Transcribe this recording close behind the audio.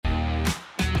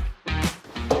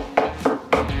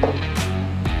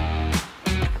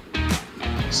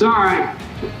Sorry,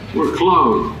 we're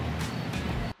closed.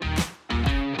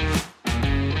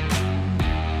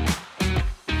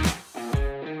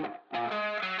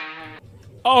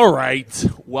 All right,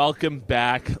 welcome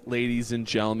back, ladies and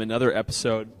gentlemen. Another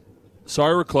episode.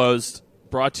 Sorry we're closed.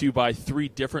 Brought to you by 3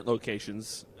 different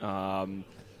locations.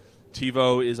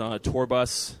 TiVo is on a tour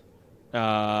bus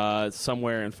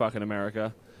somewhere in fucking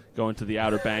America, going to the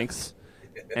Outer Banks.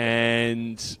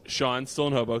 And Sean's still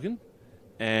in Hoboken.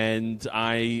 And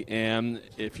I am,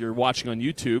 if you're watching on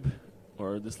YouTube,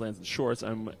 or this lands in shorts,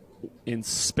 I'm in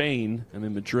Spain. I'm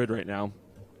in Madrid right now.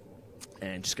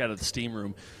 And just got out of the steam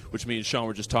room, which me and Sean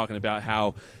were just talking about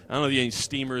how, I don't know if any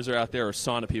steamers are out there or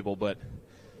sauna people, but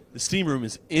the steam room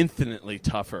is infinitely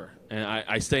tougher. And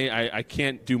I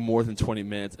can't do more than 20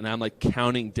 minutes, and I'm like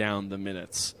counting down the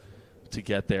minutes to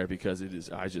get there because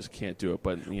I just can't do it.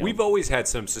 But we've always had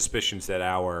some suspicions that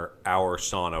our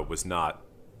sauna was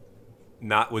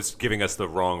was giving us the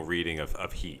wrong reading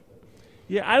of heat.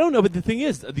 Yeah, I don't know, but the thing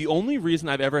is, the only reason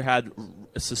I've ever had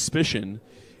a suspicion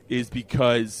is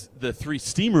because the 3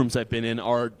 steam rooms I've been in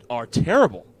are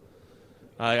terrible.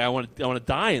 I want to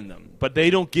die in them, but they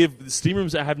don't give the steam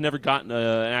rooms. I have never gotten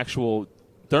an actual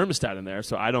thermostat in there,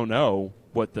 so I don't know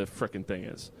what the frickin' thing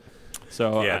is.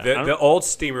 So yeah, the old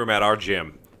steam room at our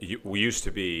gym used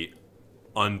to be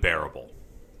unbearable.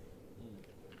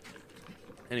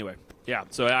 Anyway, yeah.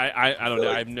 So I don't know.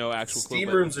 Like I have no actual clue. Steam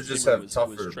rooms are just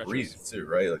tougher to breathe too,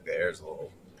 right? Like the air's a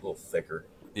little thicker.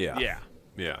 Yeah. Yeah.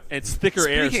 Yeah. And it's thicker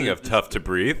air. Speaking of tough to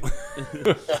breathe.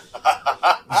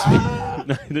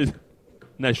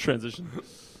 Nice transition.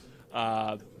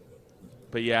 But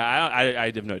yeah,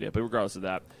 I have no idea. But regardless of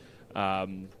that,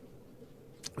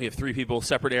 we have 3 people,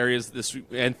 separate areas this week,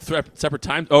 and separate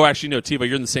times. Oh, actually, no, Tiva,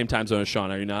 you're in the same time zone as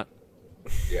Sean, are you not?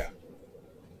 Yeah.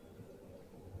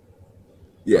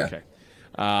 Yeah. Okay.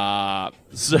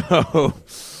 So a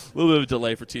little bit of a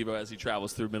delay for Tebow as he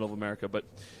travels through middle of America, but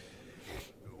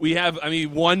we have,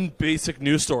 one basic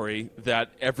news story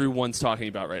that everyone's talking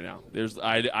about right now.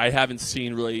 I haven't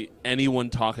seen really anyone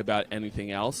talk about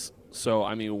anything else. So,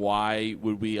 why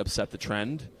would we upset the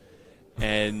trend?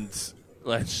 And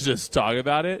let's just talk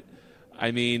about it.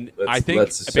 I think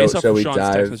based off of Sean's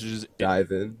text messages,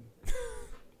 dive in.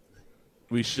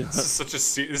 We should. This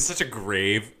is such a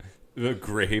grave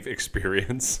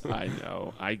experience. I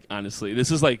know. Honestly, this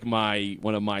is like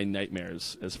one of my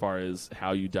nightmares as far as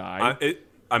how you die.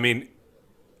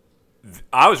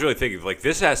 I was really thinking,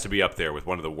 this has to be up there with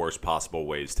one of the worst possible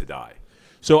ways to die.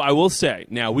 So I will say,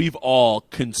 now we've all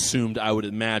consumed, I would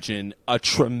imagine, a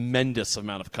tremendous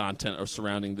amount of content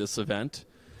surrounding this event.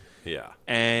 Yeah.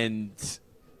 And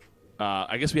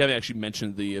I guess we haven't actually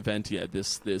mentioned the event yet.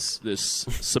 This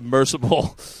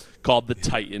submersible called the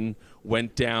Titan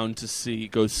went down to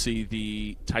go see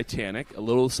the Titanic.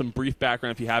 Some brief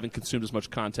background if you haven't consumed as much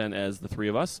content as the 3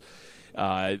 of us.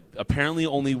 Apparently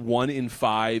only 1 in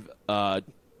 5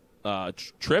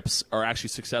 trips are actually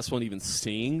successful in even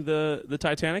seeing the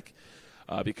Titanic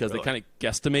because they kind of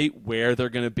guesstimate where they're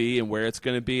going to be and where it's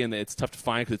going to be, and it's tough to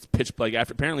find because it's pitch black.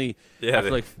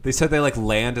 They said they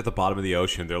land at the bottom of the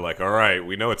ocean. They're like, all right,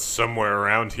 we know it's somewhere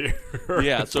around here.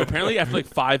 Yeah, so apparently after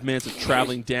 5 minutes of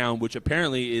traveling down, which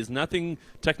apparently is nothing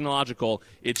technological,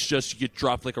 it's just you get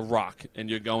dropped like a rock and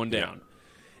you're going down.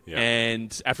 Yeah.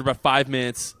 And after about 5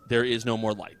 minutes, there is no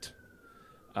more light.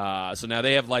 So now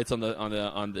they have lights on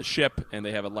the ship, and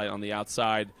they have a light on the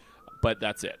outside, but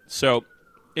that's it. So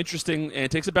interesting, and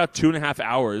it takes about 2.5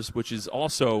 hours, which is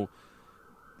also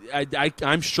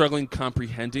I'm struggling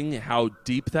comprehending how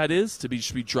deep that is to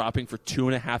just be dropping for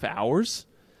 2.5 hours.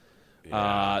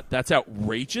 Yeah. That's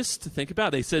outrageous to think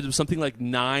about. They said it was something like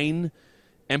 9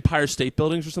 Empire State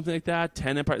Buildings or something like that.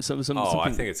 10 Empire. Something.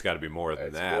 I think it's got to be more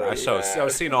than that. I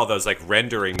was seeing all those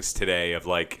renderings today of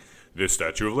the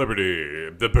Statue of Liberty,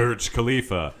 the Burj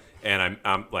Khalifa, and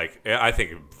I'm I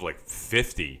think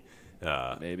 50,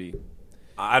 maybe.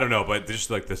 I don't know, but just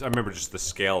this, I remember just the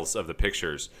scales of the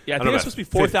pictures. Yeah, I think it's supposed to be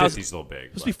 4,000. 50's a little big.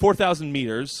 It's supposed to be 4,000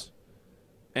 meters,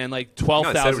 and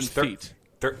 12,000 feet.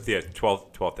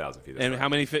 12,000 feet. And right. How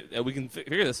many feet? We can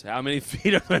figure this. How many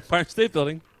feet of the Empire State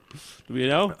Building? Do we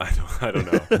know? I don't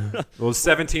know. Well,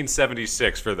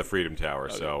 1776 for the Freedom Tower.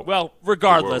 Okay. So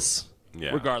regardless.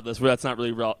 Yeah. Regardless, that's not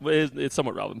really relevant. It's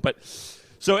somewhat relevant. But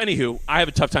so, anywho, I have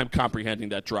a tough time comprehending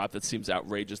that drop. That seems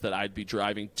outrageous that I'd be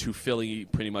driving to Philly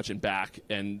pretty much and back,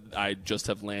 and I just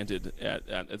have landed at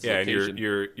its location. And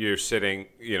you're sitting,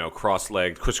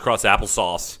 cross-legged, crisscross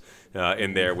applesauce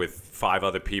in there with 5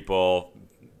 other people,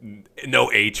 no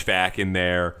HVAC in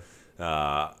there.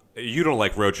 You don't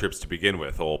like road trips to begin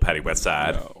with, old Patty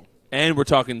Westside. No. And we're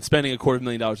talking spending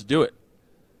 $250,000 to do it.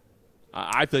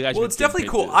 I feel like well, it's definitely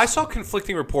cool. I saw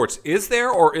conflicting reports. Is there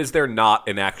or is there not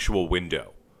an actual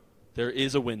window? There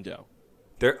is a window.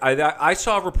 I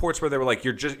saw reports where they were like,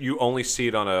 you only see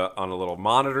it on a little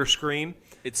monitor screen.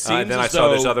 It seems and then I saw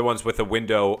there's other ones with a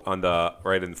window on the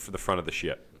right in the front of the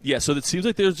ship. Yeah, so it seems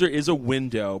like there is a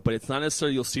window, but it's not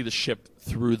necessarily you'll see the ship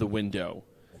through the window.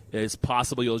 It's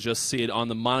possible you'll just see it on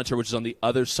the monitor, which is on the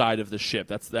other side of the ship.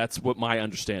 That's what my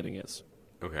understanding is.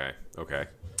 Okay.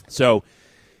 So,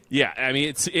 yeah, I mean,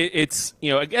 it's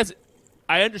I guess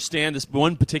I understand this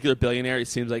one particular billionaire. It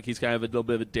seems like he's kind of a little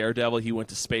bit of a daredevil. He went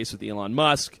to space with Elon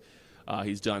Musk.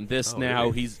 He's done this now.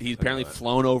 Really? He's apparently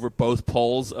flown over both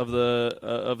poles of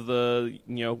the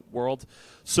world.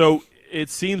 So it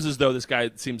seems as though this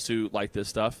guy seems to like this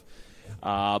stuff,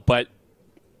 but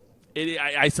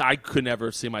I could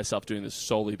never see myself doing this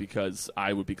solely because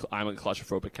I'm a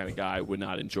claustrophobic kind of guy. I would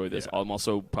not enjoy this. Yeah. I'm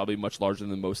also probably much larger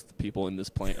than most people in this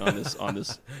plane on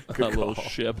this little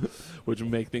ship, which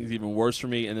would make things even worse for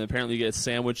me. And then apparently you get a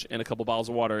sandwich and a couple bottles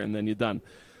of water, and then you're done.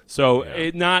 So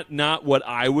not what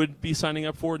I would be signing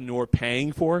up for, nor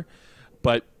paying for,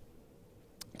 but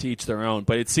to each their own.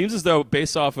 But it seems as though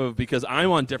based off of, because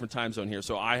I'm on different time zone here,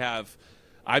 so I've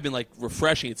been like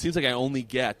refreshing. It seems like I only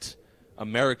get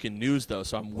American news though,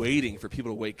 so I'm waiting for people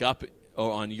to wake up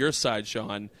on your side,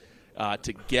 Sean,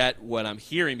 to get what I'm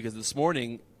hearing, because this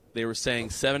morning they were saying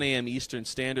 7 a.m. Eastern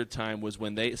Standard Time was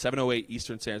when 7:08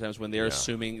 Eastern Standard Time was when they're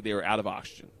assuming they were out of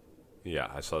oxygen. Yeah,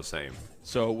 I saw the same.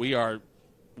 So we are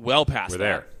well past that. We're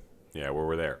there. Yeah,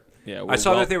 we're there. Yeah, I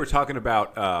saw that they were talking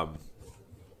about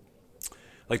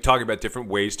different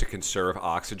ways to conserve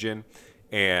oxygen,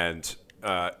 and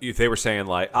they were saying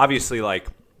obviously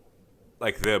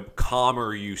the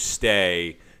calmer you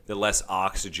stay, the less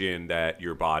oxygen that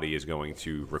your body is going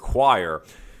to require.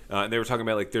 And they were talking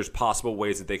about there's possible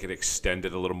ways that they could extend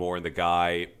it a little more, and the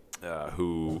guy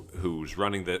who's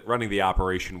running the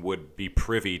operation would be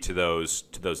privy to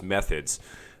those methods.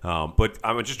 But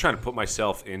I'm just trying to put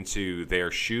myself into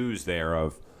their shoes there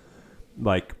of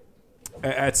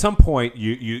at some point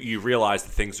you realize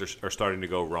that things are starting to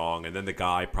go wrong, and then the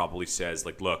guy probably says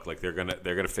look, they're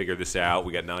gonna figure this out.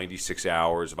 We got 96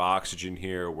 hours of oxygen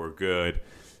here. We're good.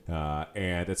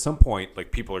 And at some point,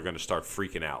 people are going to start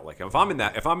freaking out. If I'm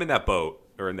in that boat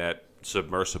or in that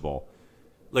submersible,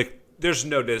 there's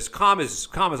no as calm as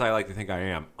I like to think I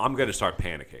am. I'm going to start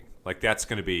panicking. That's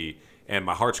going to be, and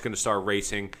my heart's going to start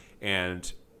racing,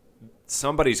 and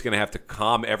somebody's going to have to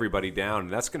calm everybody down,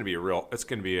 and that's going to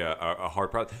be a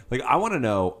hard problem. I want to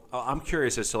know. I'm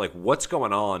curious as to what's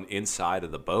going on inside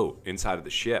of the boat, inside of the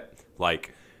ship.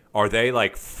 Are they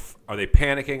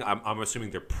panicking? I'm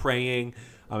assuming they're praying.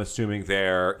 I'm assuming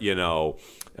they're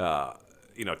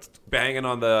banging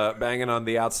on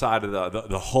the outside of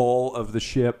the hull of the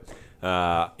ship,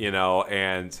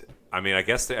 and I mean, I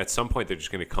guess at some point they're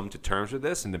just going to come to terms with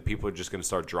this, and then people are just going to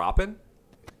start dropping.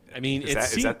 I mean,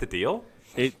 is that the deal?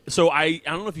 So I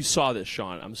don't know if you saw this,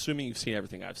 Sean. I'm assuming you've seen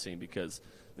everything I've seen, because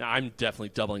now I'm definitely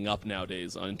doubling up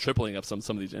nowadays and tripling up some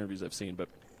of these interviews I've seen. But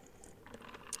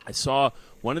I saw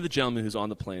one of the gentlemen who's on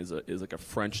the plane is a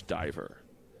French diver,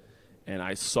 and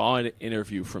I saw an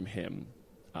interview from him.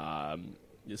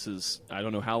 This is, I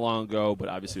don't know how long ago, but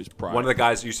obviously it was prior. One of the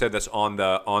guys you said that's on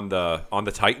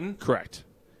the Titan? Correct.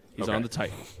 He's on the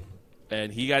Titan.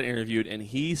 And he got interviewed, and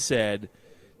he said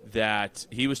that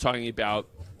he was talking about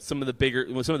some of the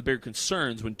bigger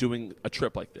concerns when doing a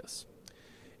trip like this.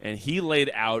 And he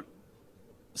laid out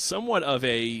somewhat of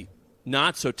a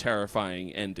not so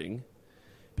terrifying ending,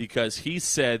 because he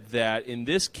said that in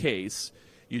this case,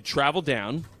 you travel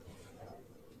down,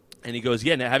 and he goes,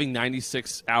 now having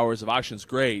 96 hours of oxygen is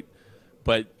great,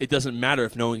 but it doesn't matter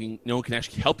if no one can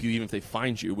actually help you, even if they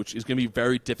find you, which is going to be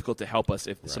very difficult to help us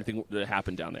if something that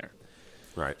happened down there.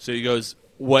 Right. So he goes,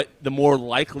 what the more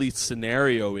likely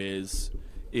scenario is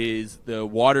the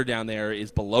water down there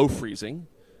is below freezing,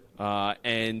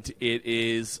 and it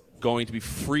is going to be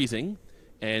freezing,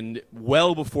 and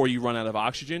well before you run out of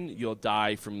oxygen, you'll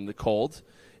die from the cold,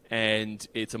 and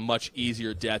it's a much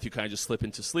easier death. You kind of just slip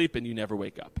into sleep, and you never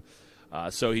wake up.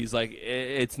 So he's like,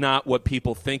 it's not what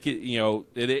people think.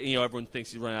 Everyone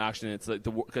thinks he's running out of oxygen. It's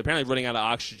apparently running out of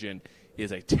oxygen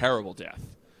is a terrible death.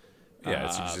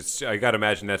 Yeah, I got to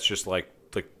imagine that's just like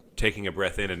taking a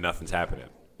breath in and nothing's happening.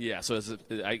 Yeah, so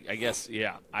I guess,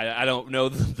 I don't know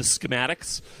the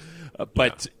schematics,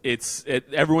 but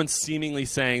everyone's seemingly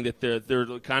saying that there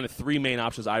are kind of three main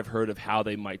options I've heard of how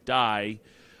they might die.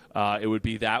 It would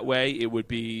be that way. It would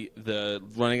be the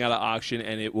running out of oxygen,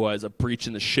 and it was a breach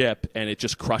in the ship, and it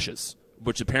just crushes,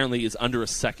 which apparently is under a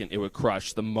second. It would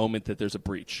crush the moment that there's a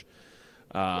breach.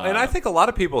 And I think a lot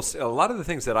of the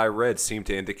things that I read seem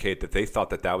to indicate that they thought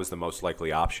that was the most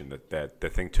likely option, that the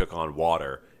thing took on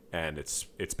water and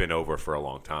it's been over for a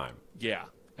long time. Yeah,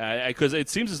 because it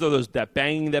seems as though that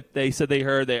banging that they said they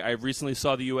heard. I recently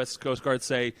saw the U.S. Coast Guard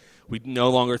say we no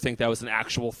longer think that was an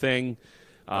actual thing.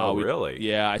 Really?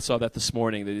 Yeah, I saw that this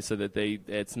morning. They said that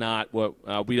it's not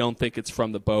what we don't think it's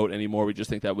from the boat anymore. We just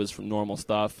think that was from normal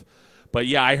stuff. But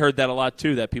yeah, I heard that a lot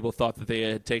too. That people thought that they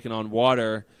had taken on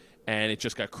water and it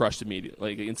just got crushed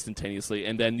immediately, like instantaneously,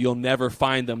 and then you'll never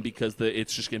find them because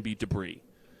it's just going to be debris.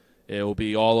 It will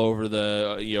be all over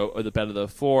the bed of the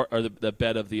floor or the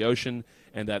bed of the ocean,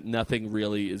 and that nothing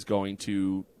really is going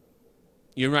to.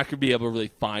 You're not going to be able to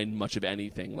really find much of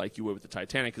anything like you would with the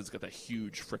Titanic because it's got that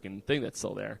huge freaking thing that's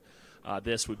still there.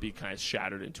 This would be kind of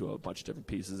shattered into a bunch of different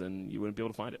pieces, and you wouldn't be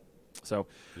able to find it. So,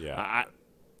 yeah,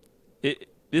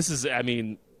 this is. I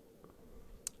mean,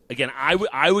 again,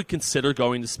 I would consider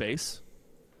going to space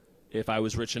if I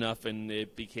was rich enough and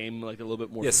it became like a little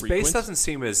bit more. Yeah, frequent. space doesn't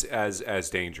seem as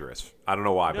dangerous. I don't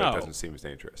know why, but it doesn't seem as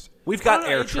dangerous. We've I don't got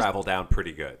know, air travel down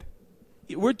pretty good.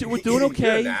 We're doing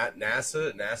okay.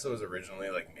 NASA was originally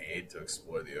like made to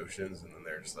explore the oceans, and then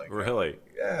they're just like, really?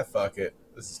 Yeah, fuck it.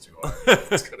 This is too hard.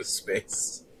 Let's go to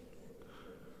space.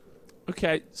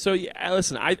 Okay, so yeah,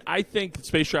 listen, I think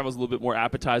space travel is a little bit more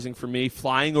appetizing for me.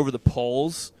 Flying over the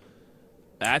poles,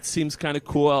 that seems kind of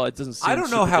cool. It doesn't seem I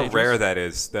don't know how dangerous. rare that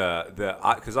is.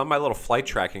 Because on my little flight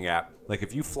tracking app, like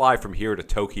if you fly from here to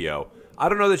Tokyo, I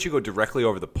don't know that you go directly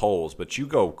over the poles, but you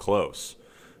go close.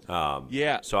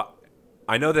 Yeah. So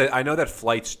I know that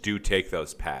flights do take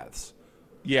those paths.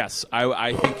 Yes,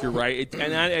 I think you're right.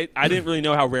 And I didn't really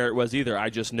know how rare it was either. I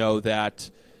just know that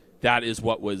is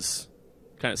what was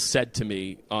kind of said to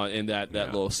me in that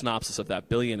little synopsis of that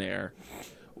billionaire,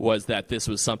 was that this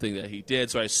was something that he did.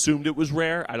 So I assumed it was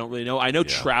rare. I don't really know. I know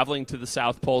traveling to the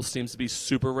South Pole seems to be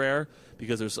super rare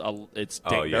because it's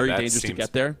very dangerous to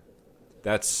get there.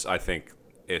 That's, I think,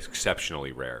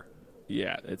 exceptionally rare.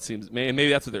 Yeah, it seems. Maybe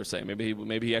that's what they're saying.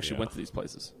 Maybe he actually went to these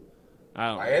places. I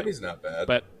don't know. Miami's not bad.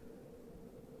 But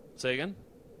say again?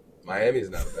 Miami's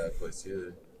not a bad place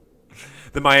either.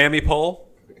 The Miami Pole?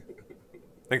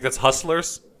 I think that's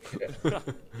Hustlers. Yeah.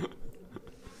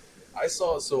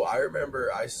 I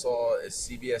remember I saw a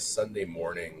CBS Sunday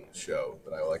morning show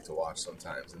that I like to watch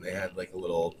sometimes, and they had like a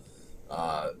little,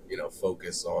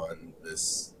 focus on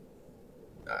this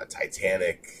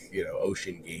Titanic,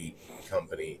 Ocean Gate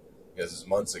company. This was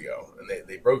months ago, and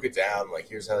they broke it down like,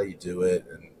 here's how you do it,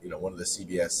 and one of the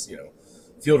CBS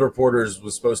field reporters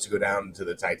was supposed to go down to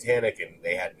the Titanic, and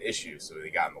they had an issue, so they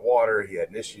got in the water, he had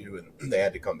an issue, and they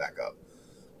had to come back up.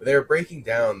 But they were breaking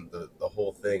down the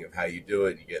whole thing of how you do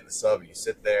it. You get in the sub and you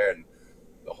sit there, and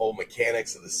the whole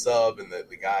mechanics of the sub, and the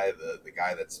guy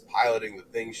that's piloting the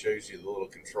thing shows you the little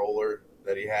controller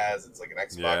that he has. It's like an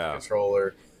Xbox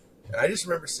controller. And I just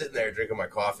remember sitting there drinking my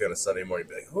coffee on a Sunday morning,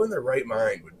 be like, who in their right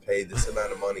mind would pay this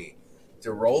amount of money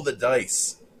to roll the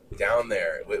dice down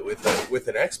there with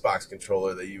an Xbox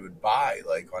controller that you would buy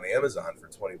like on Amazon for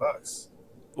 $20?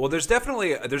 Well, there's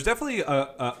definitely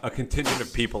a contingent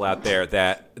of people out there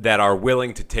that are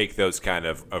willing to take those kind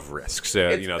of risks.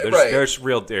 There's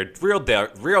real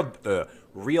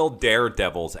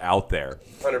daredevils out there.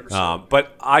 100%.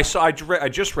 But I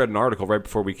just read an article right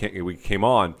before we came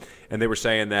on, and they were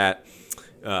saying that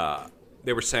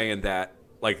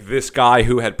like this guy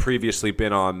who had previously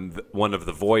been on one of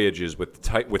the voyages with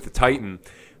the Titan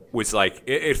was like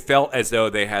it felt as though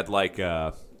they had like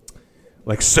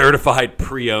certified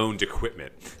pre-owned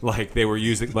equipment, like they were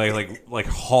using like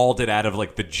hauled it out of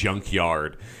like the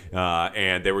junkyard,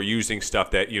 and they were using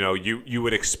stuff that you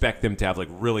would expect them to have, like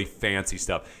really fancy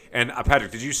stuff. And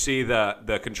Patrick, did you see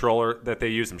the controller that they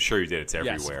use? I'm sure you did. It's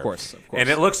everywhere. Yes, of course. And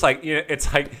it looks like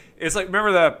it's like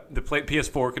remember the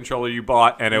PS4 controller you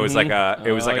bought, and it was like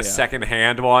a second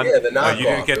hand one. Yeah, the knockoff. You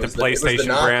didn't get the PlayStation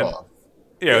brand. Knockoff.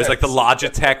 Yeah, it was like the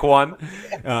Logitech one.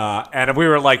 And we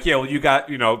were like, yeah, well, you got,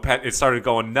 Pat, it started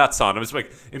going nuts on him. It was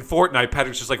like in Fortnite,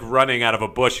 Patrick's just like running out of a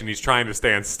bush and he's trying to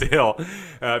stand still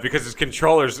because his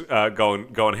controller's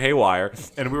going haywire.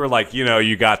 And we were like, you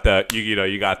got the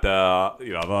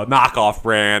knockoff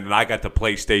brand, and I got the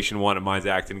PlayStation one, and mine's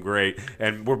acting great.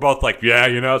 And we're both like, yeah,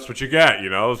 that's what you get.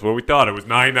 It's what we thought. It was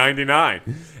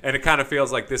 $9.99. And it kind of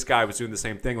feels like this guy was doing the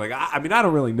same thing. Like, I mean, I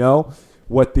don't really know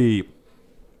what the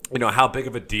how big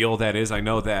of a deal that is. I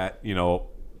know that,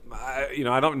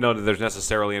 I don't know that there's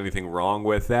necessarily anything wrong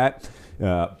with that.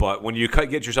 But when you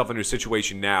get yourself into a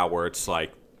situation now where it's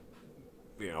like,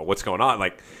 what's going on?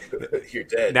 Like, you're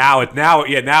dead. Now it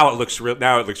looks really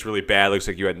bad. It looks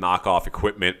like you had knockoff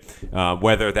equipment.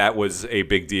 Whether that was a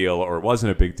big deal or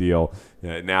wasn't a big deal,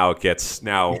 now you've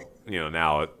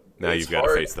got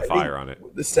to face the fire on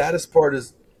it. The saddest part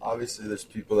is obviously there's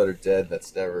people that are dead.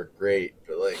 That's never great,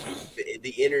 but like the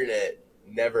internet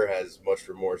never has much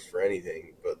remorse for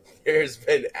anything. But there's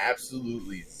been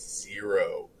absolutely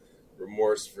zero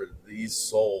remorse for these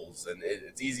souls, and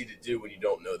it's easy to do when you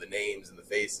don't know the names and the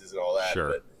faces and all that. Sure.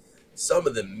 But some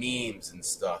of the memes and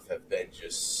stuff have been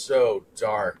just so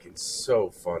dark and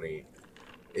so funny.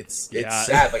 It's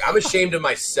sad. Like, I'm ashamed of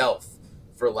myself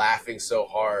for laughing so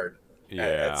hard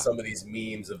at some of these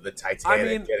memes of the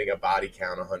Titanic getting a body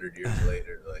count 100 years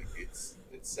later. Like, it's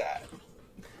sad.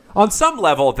 On some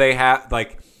level, they have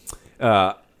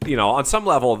on some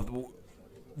level.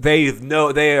 They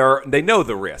know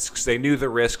the risks. They knew the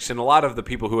risks, and a lot of the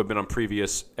people who have been on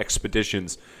previous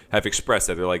expeditions have expressed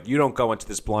that. They're like, you don't go into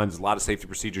this blind. There's a lot of safety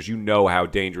procedures. You know how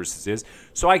dangerous this is.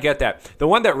 So I get that. The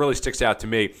one that really sticks out to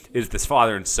me is this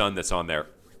father and son that's on there,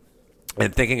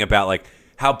 and thinking about like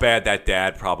how bad that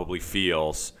dad probably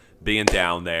feels being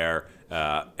down there,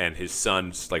 and his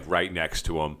son's like right next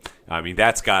to him. I mean,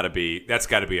 that's got to be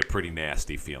a pretty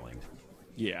nasty feeling.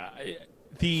 Yeah,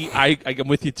 I'm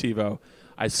with you, TiVo.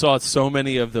 I saw so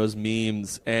many of those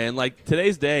memes, and like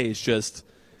today's day is just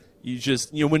when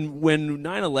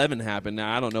 9/11 happened.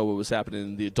 Now I don't know what was happening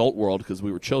in the adult world because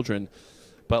we were children,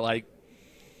 but like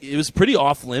it was pretty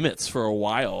off limits for a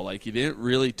while. Like you didn't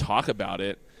really talk about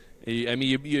it. I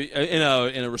mean, you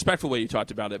in a respectful way you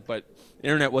talked about it, but the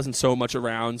internet wasn't so much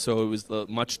around, so it was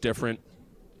much different.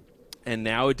 And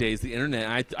nowadays, the internet.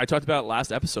 I talked about it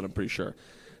last episode. I'm pretty sure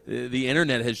the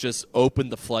internet has just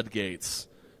opened the floodgates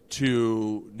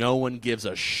to no one gives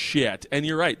a shit. And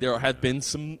you're right. There have been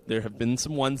some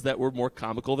ones that were more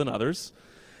comical than others.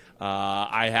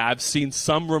 I have seen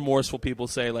some remorseful people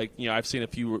say, like, I've seen a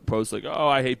few posts like, "Oh,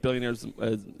 I hate billionaires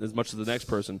as much as the next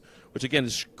person," which again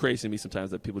is crazy to me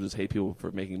sometimes that people just hate people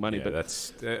for making money. Yeah,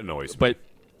 that annoys me.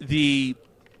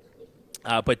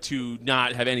 But to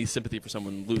not have any sympathy for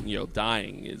someone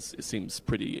dying it seems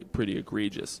pretty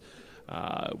egregious,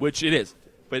 which it is.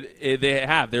 But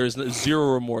there is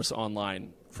zero remorse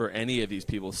online for any of these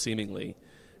people, seemingly,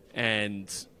 and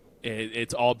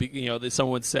it's all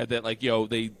someone said that like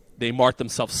they marked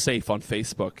themselves safe on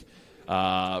Facebook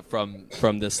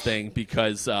from this thing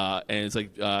because and it's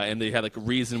like and they had like a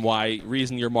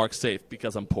reason you're marked safe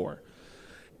because I'm poor,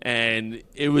 and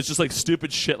it was just like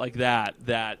stupid shit like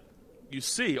that you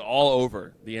see all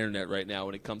over the internet right now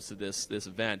when it comes to this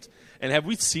event. And have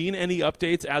we seen any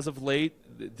updates as of late?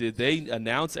 Did they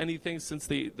announce anything since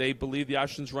they believe the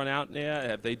oxygen's run out? Yeah,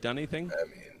 have they done anything?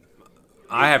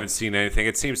 I haven't seen anything.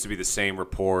 It seems to be the same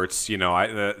reports. Yesterday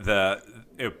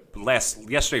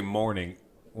morning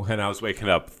when I was waking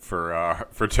up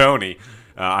for Tony,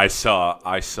 I saw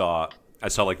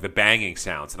like the banging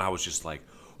sounds, and I was just like,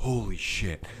 holy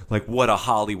shit, like what a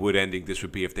Hollywood ending this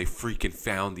would be if they freaking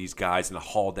found these guys and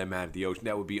hauled them out of the ocean.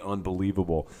 That would be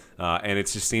unbelievable. And it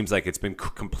just seems like it's been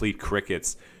complete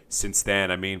crickets since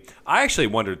then. I mean, I actually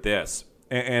wondered this,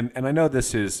 and I know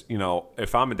this is,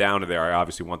 if I'm down to there, I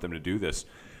obviously want them to do this,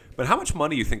 but how much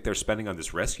money do you think they're spending on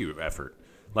this rescue effort?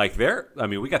 Like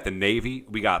we got the Navy,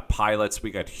 we got pilots,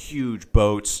 we got huge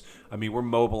boats. I mean, we're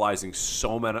mobilizing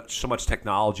so much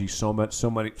technology, so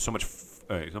many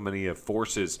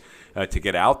forces to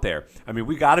get out there. I mean,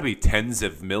 we got to be tens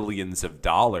of millions of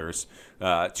dollars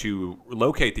to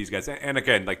locate these guys. And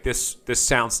again, like this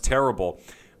sounds terrible,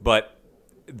 but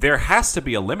there has to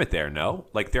be a limit there, no?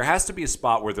 Like there has to be a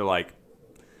spot where they're like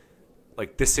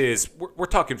this is we're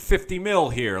talking 50 mil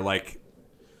here, like.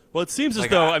 Well, it seems as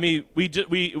though we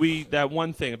that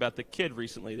one thing about the kid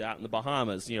recently out in the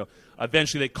Bahamas.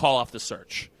 Eventually they call off the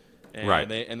search. And right.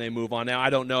 They move on. Now, I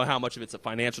don't know how much of it's a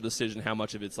financial decision, how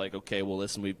much of it's like, okay, well,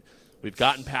 listen, we've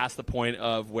gotten past the point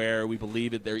of where we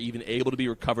believe that they're even able to be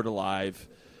recovered alive,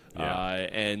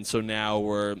 and so now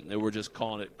we're just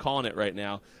calling it right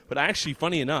now. But actually,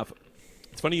 funny enough,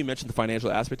 it's funny you mentioned the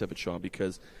financial aspect of it, Sean,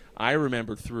 because I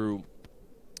remember through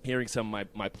hearing some of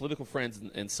my political friends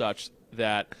and such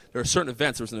that there are certain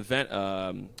events. There was an event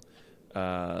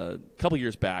a couple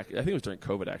years back. I think it was during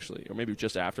COVID, actually, or maybe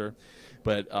just after.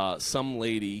 But some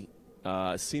lady,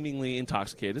 seemingly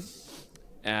intoxicated,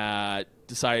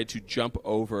 decided to jump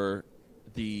over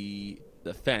the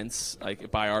fence,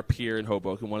 like by our pier in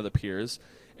Hoboken, one of the piers,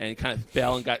 and kind of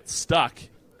fell and got stuck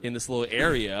in this little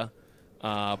area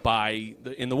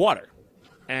in the water.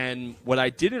 And what I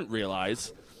didn't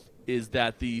realize is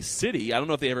that the city, I don't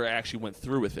know if they ever actually went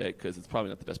through with it because it's probably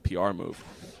not the best PR move,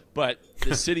 but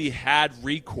the city had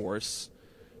recourse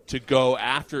to go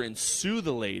after and sue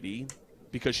the lady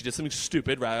because she did something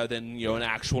stupid rather than an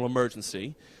actual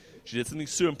emergency. She did something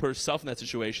stupid and put herself in that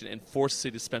situation and forced the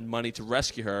city to spend money to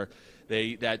rescue her.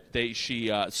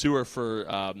 She sue her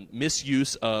for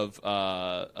misuse of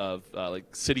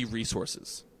like city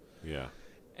resources. Yeah,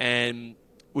 and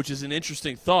which is an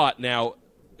interesting thought. Now,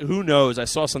 who knows? I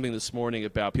saw something this morning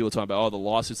about people talking about the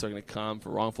lawsuits are going to come for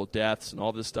wrongful deaths and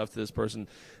all this stuff to this person.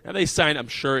 Now they signed, I'm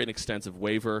sure, an extensive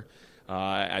waiver.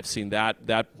 I've seen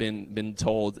that been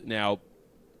told. Now,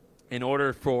 in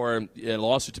order for a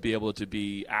lawsuit to be able to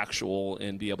be actual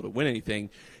and be able to win anything,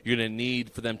 you're going to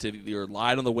need for them to either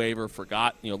lied on the waiver,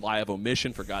 lie of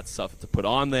omission, forgot stuff to put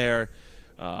on there.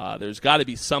 There's got to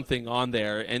be something on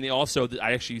there. And also,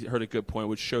 I actually heard a good point,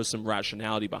 which shows some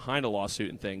rationality behind a lawsuit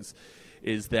and things,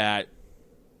 is that,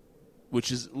 which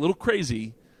is a little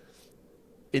crazy,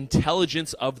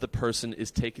 intelligence of the person is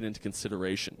taken into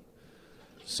consideration.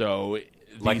 So,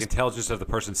 like intelligence of the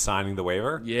person signing the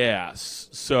waiver? Yes.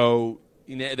 So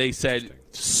they said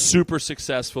super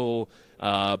successful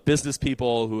business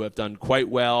people who have done quite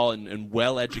well and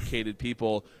well-educated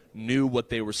people knew what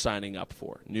they were signing up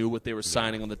for, knew what they were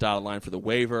signing on the dotted line for the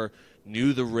waiver,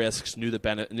 knew the risks, knew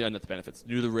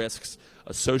the risks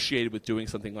associated with doing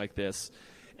something like this.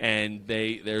 And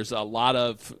there's a lot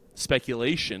of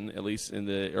speculation, at least in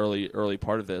the early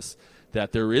part of this,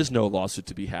 that there is no lawsuit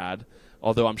to be had.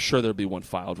 Although I'm sure there'll be one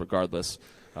filed regardless.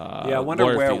 I wonder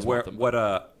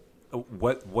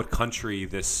what country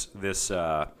this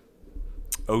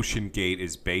Ocean Gate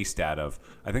is based out of.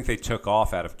 I think they took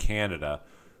off out of Canada,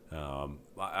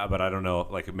 but I don't know.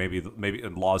 Like maybe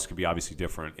laws could be obviously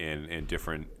different in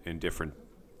different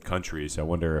countries. I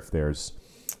wonder if there's.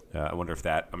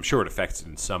 I'm sure it affects it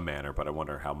in some manner, but I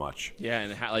wonder how much. Yeah,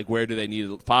 and where do they need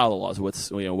to file the laws?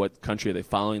 What country are they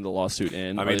filing the lawsuit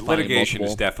in? I mean, litigation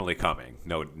is definitely coming.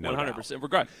 No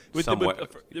 100%.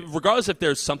 Regardless if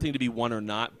there's something to be won or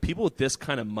not, people with this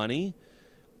kind of money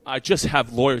just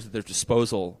have lawyers at their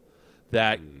disposal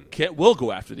that will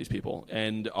go after these people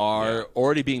and are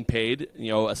already being paid,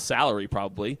 a salary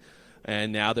probably.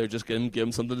 And now they're just going to give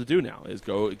them something to do now. Is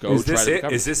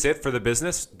this it for the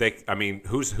business?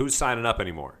 Who's signing up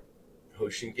anymore?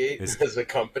 Ocean Gate as a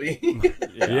company.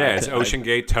 It's Ocean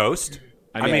Gate toast.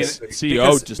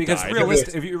 CEO because died.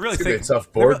 Realistic, if you really think it's a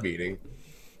tough board meeting.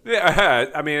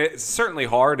 Yeah, I mean it's certainly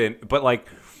hard, but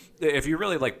if you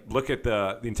really look at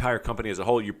the entire company as a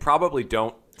whole, you probably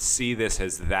don't see this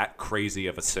as that crazy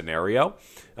of a scenario,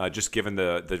 just given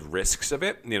the risks of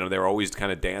it. They're always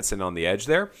kind of dancing on the edge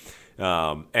there.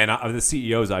 And the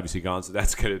CEO's obviously gone, so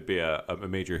that's going to be a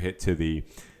major hit to the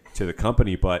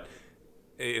company. But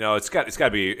it's got to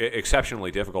be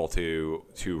exceptionally difficult to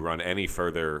run any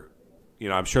further.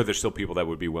 I'm sure there's still people that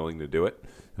would be willing to do it,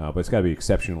 but it's got to be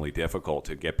exceptionally difficult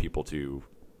to get people to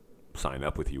sign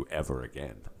up with you ever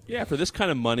again. Yeah, for this kind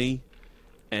of money,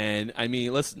 and I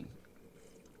mean, listen,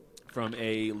 from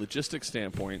a logistics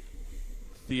standpoint,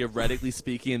 theoretically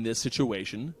speaking, in this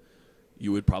situation,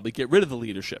 you would probably get rid of the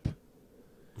leadership.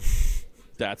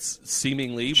 That's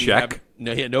seemingly check.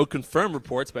 No confirmed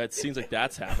reports, but it seems like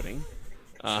that's happening.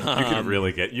 You can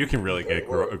really get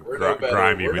we're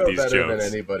grimy with these better jokes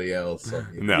than anybody else.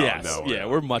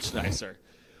 We're much nicer.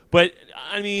 But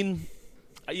I mean,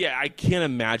 I can't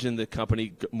imagine the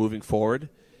company moving forward.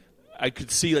 I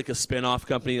could see a spin-off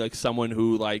company, someone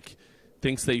who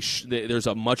thinks there's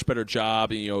a much better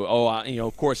job. And,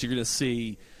 of course you're going to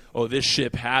see. Oh, this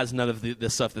ship has none of the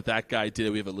stuff that guy did.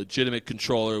 We have a legitimate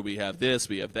controller. We have this.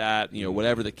 We have that.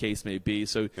 Whatever the case may be.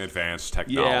 So advanced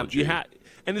technology. Yeah,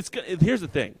 and here's the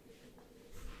thing.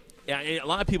 Yeah, a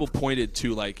lot of people pointed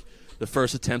to the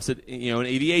first attempts at in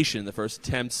aviation, the first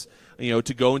attempts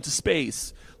to go into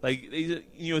space.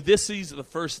 This is the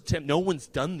first attempt. No one's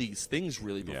done these things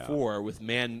really before with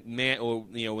man, or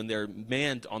when they're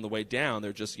manned on the way down,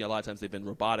 they're just a lot of times they've been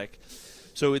robotic.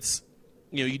 So it's.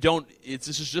 This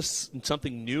is just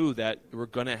something new that we're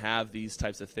going to have these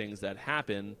types of things that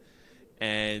happen.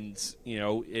 And,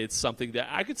 it's something that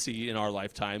I could see in our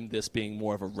lifetime, this being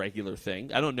more of a regular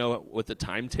thing. I don't know what the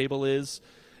timetable is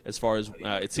as far as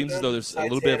it seems as though there's a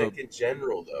little bit of a. In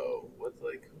general, though, who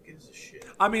gives a shit?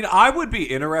 I mean, I would be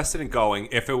interested in going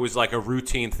if it was a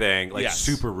routine thing,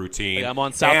 super routine. I'm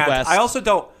on Southwest. And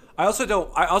I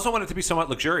also want it to be somewhat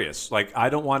luxurious. I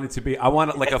don't want it to be. I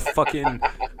want it a fucking.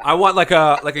 I want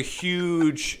a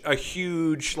huge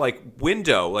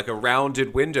window, a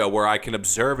rounded window where I can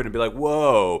observe it and be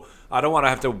whoa. I don't want to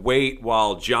have to wait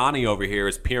while Johnny over here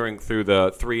is peering through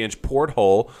the 3-inch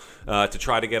porthole to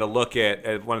try to get a look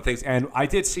at one of the things. And I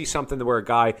did see something where a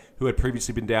guy who had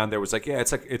previously been down there was like, yeah,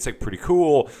 it's like pretty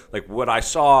cool. Like what I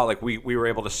saw, like we were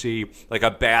able to see like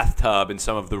a bathtub in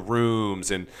some of the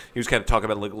rooms, and he was kind of talking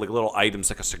about like little items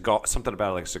like a cigar, something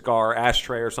about like a cigar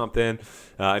ashtray or something.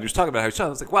 And he was talking about how he saw it. I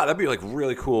was like, wow, that'd be like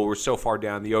really cool. We're so far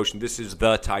down the ocean. This is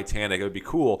the Titanic. It would be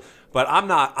cool. But I'm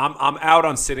not. I'm out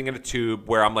on sitting in a tube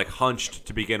where I'm like hunched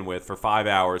to begin with for 5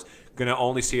 hours. Gonna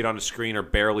only see it on a screen or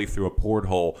barely through a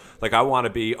porthole. Like I want to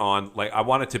be on. Like I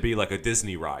want it to be like a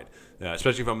Disney ride,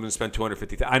 especially if I'm going to spend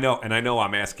 $250,000. I know.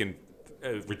 I'm asking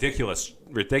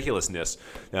ridiculousness,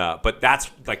 but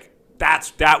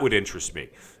that would interest me.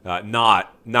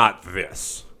 Not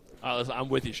this. I'm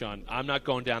with you, Sean. I'm not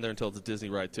going down there until it's a Disney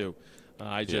ride too.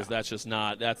 That's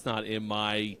not in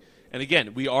my. And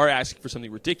again, we are asking for something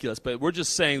ridiculous, but we're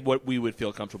just saying what we would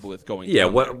feel comfortable with going. Yeah,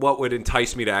 down there. what would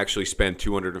entice me to actually spend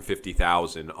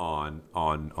 $250,000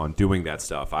 on doing that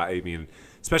stuff? I mean,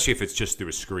 especially if it's just through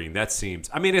a screen. That seems.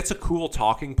 I mean, it's a cool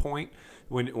talking point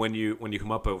when you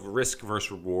come up with risk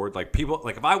versus reward. Like people,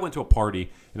 like if I went to a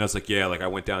party and I was like, yeah, like I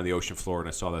went down the ocean floor and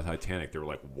I saw the Titanic, they were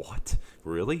like, what?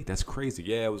 Really? That's crazy.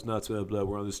 Yeah, it was nuts. Blah, blah,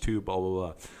 we're on this tube. Blah blah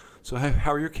blah. So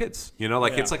how are your kids? You know,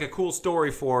 like it's like a cool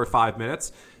story for 5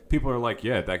 minutes. People are like,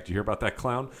 yeah, did you hear about that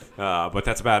clown? But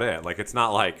that's about it. Like, it's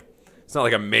not like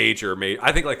a major.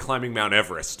 I think like climbing Mount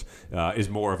Everest is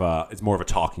more of a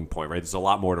talking point, right? There's a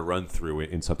lot more to run through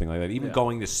in something like that. Even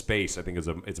going to space, I think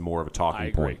it's more of a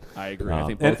talking point. I agree. I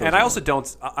think and I also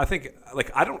don't. I think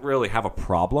like I don't really have a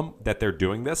problem that they're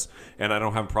doing this, and I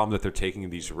don't have a problem that they're taking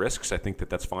these risks. I think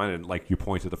that's fine. And like you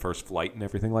point to the first flight and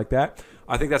everything like that,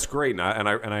 I think that's great, and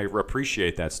I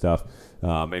appreciate that stuff.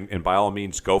 And by all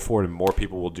means, go for it, and more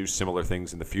people will do similar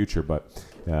things in the future. But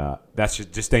that's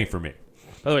just ain't for me.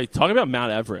 By the way, talking about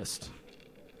Mount Everest,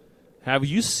 have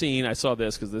you seen? I saw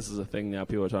this because this is a thing now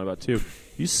people are talking about too.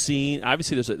 You seen?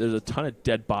 Obviously, there's a ton of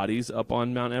dead bodies up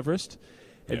on Mount Everest.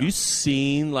 Have you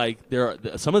seen like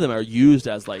some of them are used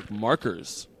as like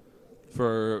markers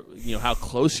for how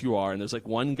close you are? And there's like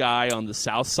one guy on the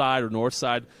south side or north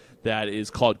side that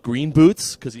is called Green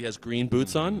Boots because he has green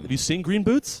boots on. Have you seen Green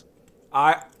Boots?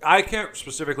 I can't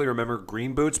specifically remember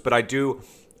Green Boots, but I do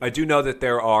know that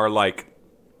there are like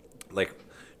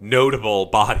notable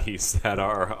bodies that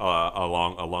are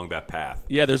along that path.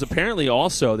 Yeah, there's apparently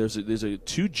also there's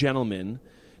two gentlemen.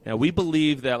 Now we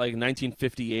believe that like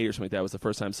 1958 or something like that was the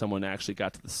first time someone actually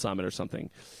got to the summit or something.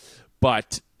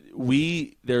 But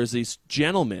there's these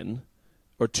gentlemen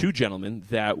or two gentlemen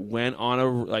that went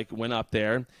up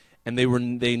there, and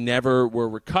they never were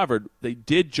recovered. They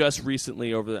did just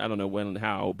recently I don't know when and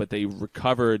how, but they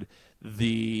recovered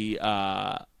the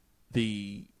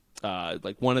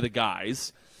like one of the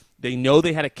guys. They know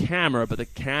they had a camera, but the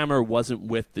camera wasn't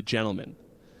with the gentleman.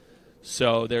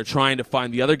 So they're trying to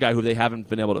find the other guy who they haven't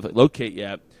been able to locate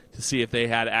yet to see if they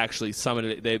had actually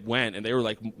summited it. They went, and they were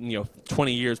like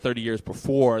 20 years, 30 years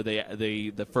before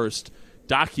the first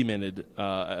documented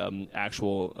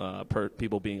actual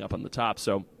people being up on the top.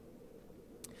 So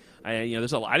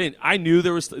there's a lot. I knew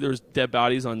there was dead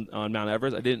bodies on Mount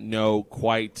Everest. I didn't know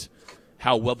quite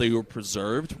how well they were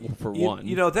preserved. For one,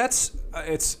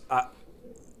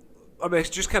 I mean,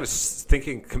 it's just kind of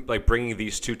thinking, like bringing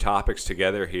these two topics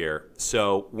together here.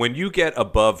 So when you get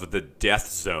above the death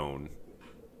zone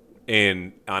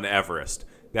on Everest,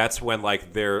 that's when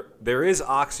like there is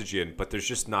oxygen, but there's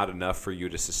just not enough for you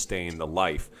to sustain the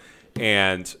life,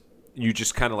 and you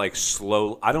just kind of like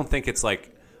slow. I don't think it's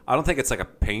like a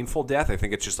painful death. I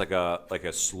think it's just like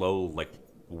a slow like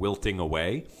wilting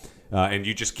away. And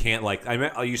you just can't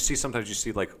you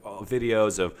see like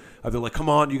videos of they're like, come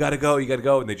on, you gotta go,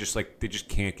 and they just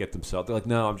can't get themselves. They're like,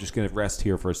 no, I'm just gonna rest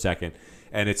here for a second,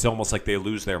 and it's almost like they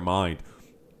lose their mind.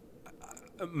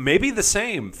 Maybe the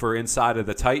same for inside of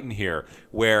the Titan here,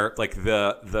 where like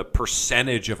the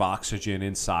percentage of oxygen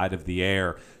inside of the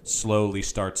air slowly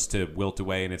starts to wilt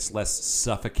away, and it's less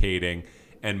suffocating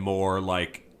and more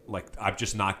like I'm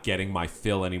just not getting my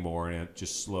fill anymore, and it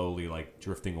just slowly like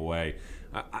drifting away.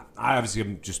 I obviously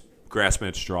am just grasping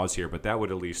at straws here, but that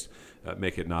would at least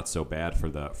make it not so bad for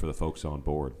the folks on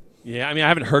board. Yeah, I mean, I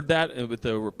haven't heard that with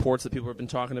the reports that people have been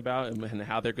talking about and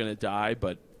how they're going to die,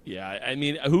 but yeah, I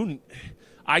mean,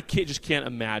 just can't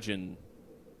imagine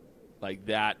like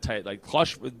that type, like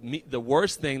clutch. The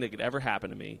worst thing that could ever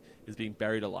happen to me is being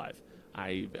buried alive.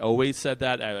 I've always said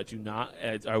that.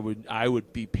 I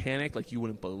would be panicked like you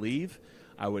wouldn't believe.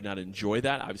 I would not enjoy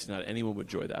that. Obviously, not anyone would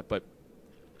enjoy that,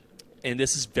 and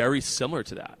this is very similar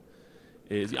to that.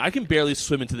 I can barely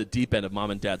swim into the deep end of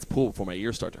mom and dad's pool before my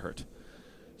ears start to hurt.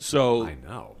 So I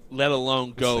know. Let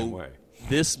alone go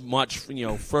this much,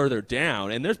 further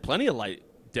down. And there's plenty of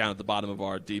down at the bottom of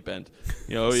our deep end.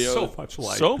 So much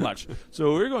light. So much.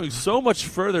 So we're going so much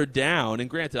further down. And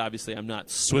granted, obviously, I'm not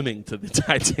swimming to the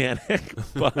Titanic,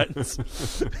 but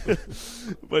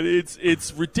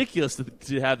it's ridiculous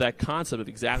to have that concept of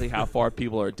exactly how far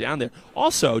people are down there.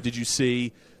 Also, did you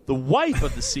see the wife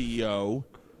of the CEO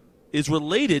is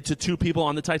related to two people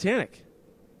on the Titanic?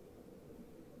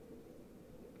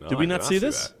 No, Did we I not did see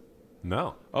this? that.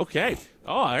 No. Okay.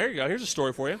 Oh, there you go. Here's a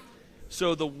story for you.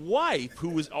 So the wife, who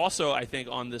was also, I think,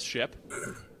 on this ship,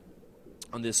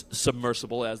 on this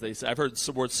submersible, as they say. I've heard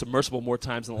the word submersible more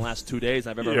times in the last 2 days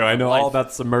than I've ever heard in I my know life. all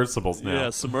about submersibles now. Yeah,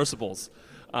 submersibles.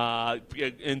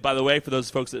 And by the way, for those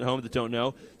folks at home that don't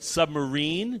know,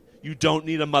 submarine, you don't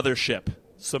need a mothership.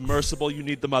 Submersible, you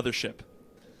need the mothership.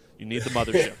 You need the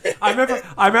mothership. I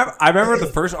remember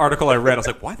the first article I read. I was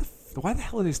like, why the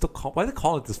hell are they still why they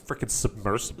call it this freaking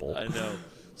submersible? I know.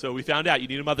 So we found out you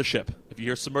need a mothership. If you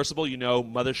hear submersible, you know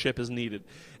mothership is needed.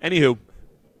 Anywho,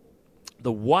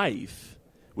 the wife,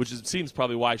 which seems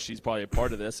probably why she's probably a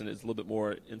part of this and is a little bit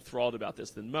more enthralled about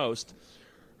this than most,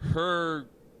 her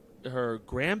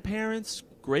grandparents,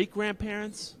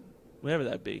 great-grandparents, whatever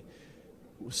that be,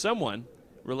 someone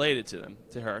related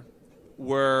to her,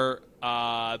 was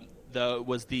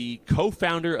the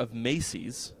co-founder of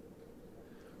Macy's,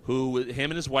 who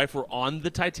him and his wife were on the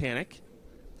Titanic.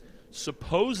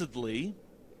 Supposedly,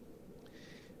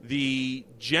 the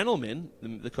gentleman,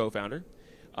 the co-founder,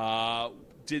 there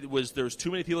was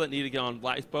too many people that needed to get on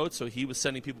lifeboats, so he was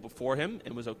sending people before him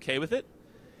and was okay with it.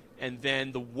 And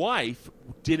then the wife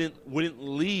wouldn't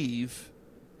leave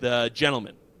the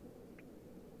gentleman.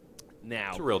 Now,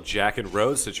 It's a real Jack and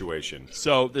Rose situation.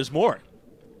 so there's more.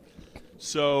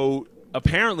 So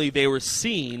apparently they were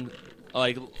seen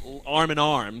like arm in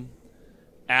arm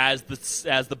as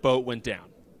the boat went down.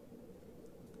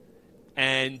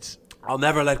 And I'll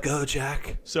never let go,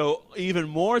 Jack. so even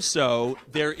more so,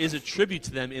 there is a tribute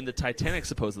to them in the Titanic,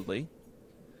 supposedly.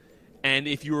 And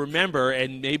if you remember,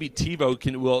 and maybe TiVo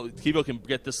can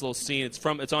get this little scene.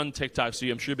 It's on TikTok, so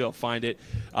I'm sure you'll be able to find it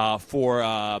for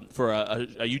a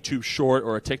YouTube short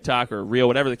or a TikTok or a reel,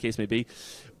 whatever the case may be.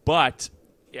 But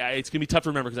yeah, it's gonna be tough to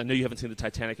remember because I know you haven't seen the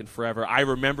Titanic in forever. I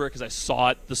remember it because I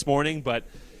saw it this morning, but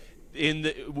in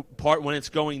the part when it's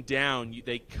going down,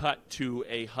 they cut to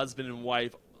a husband and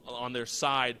wife on their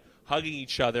side hugging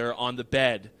each other on the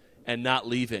bed and not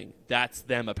leaving. That's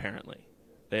them, apparently.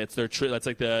 That's their. That's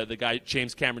like the guy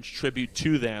James Cameron's tribute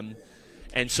to them,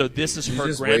 and so this is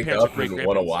her grandparents or great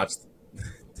grandparents.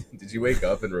 Did you wake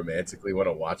up and romantically want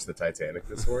to watch the Titanic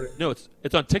this morning? No,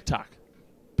 it's on TikTok.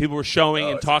 People were showing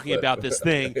and talking about this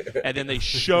thing, and then they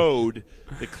showed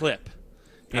the clip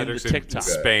in the Patrick's TikTok. in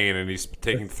Spain, and he's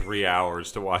taking 3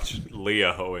 hours to watch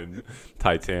Leo and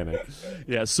Titanic.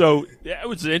 Yeah, so it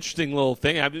was an interesting little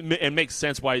thing. It makes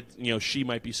sense why she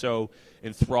might be so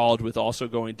enthralled with also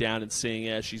going down and seeing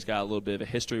it. She's got a little bit of a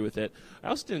history with it. I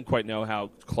also didn't quite know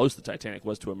how close the Titanic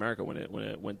was to America when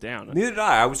it went down. Neither did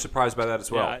I. I was surprised by that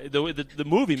as well. Yeah, the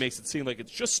movie makes it seem like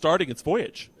it's just starting its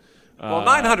voyage. Well,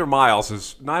 900 miles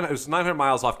is 900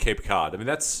 miles off Cape Cod. I mean,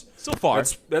 that's still far.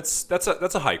 That's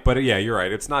a hike, but yeah, you're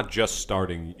right. It's not just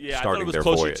starting. Yeah, I starting thought it was their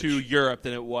closer voyage. to Europe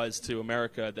than it was to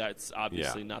America. That's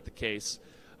obviously not the case.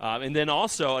 And then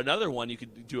also another one you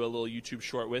could do a little YouTube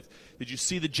short with. Did you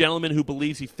see the gentleman who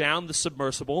believes he found the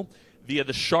submersible via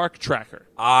the shark tracker?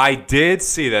 I did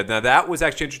see that. Now, that was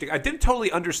actually interesting. I didn't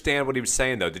totally understand what he was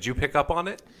saying, though. Did you pick up on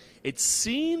it? It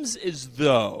seems as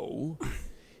though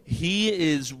he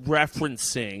is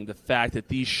referencing the fact that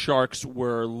these sharks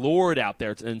were lured out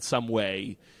there in some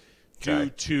way due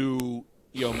to,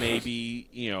 maybe,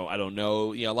 I don't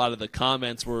know. A lot of the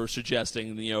comments were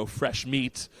suggesting, fresh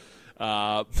meat.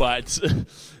 But some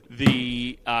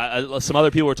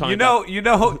other people were talking about...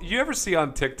 You ever see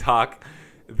on TikTok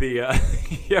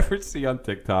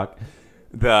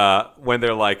when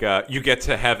they're like, you get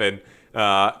to heaven,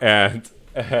 and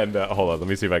hold on, let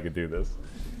me see if I can do this.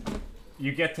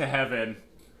 You get to heaven,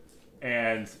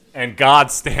 and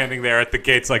God's standing there at the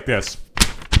gates like this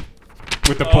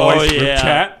with the boys group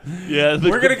chat. Yeah,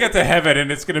 we're gonna get to heaven,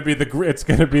 and it's gonna be the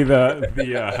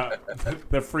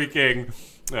freaking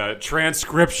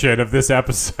transcription of this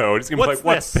episode. It's gonna be like,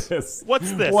 what's this?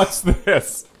 What's this? What's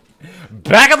this?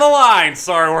 Back of the line.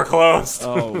 Sorry, we're closed.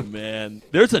 Oh man,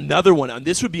 there's another one. And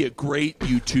this would be a great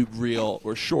YouTube reel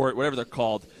or short, whatever they're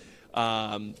called.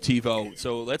 TiVo.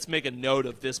 So let's make a note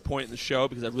of this point in the show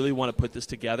because I really want to put this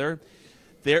together.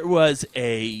 There was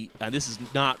and this is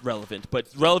not relevant, but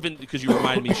relevant because you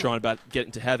reminded me, Sean, about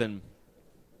getting to heaven.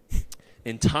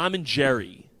 In Tom and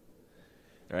Jerry,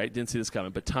 all right, didn't see this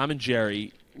coming, but Tom and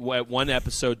Jerry, one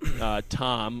episode,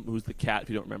 Tom, who's the cat, if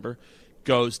you don't remember,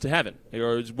 goes to heaven,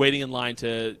 or is waiting in line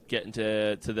to get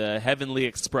into the Heavenly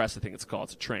Express, I think it's called.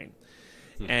 It's a train.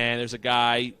 And there's a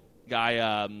guy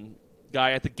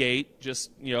at the gate,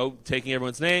 just taking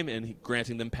everyone's name and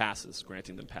granting them passes.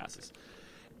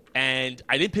 And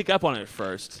I didn't pick up on it at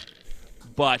first,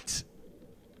 but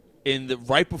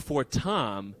right before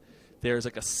Tom, there's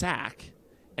like a sack,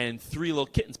 and 3 little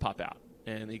kittens pop out,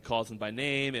 and he calls them by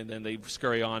name, and then they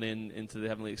scurry on into the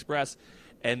Heavenly Express,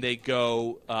 and they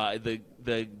go.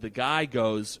 The guy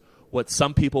goes, "What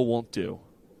some people won't do,"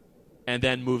 and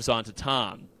then moves on to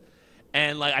Tom.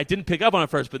 And like I didn't pick up on it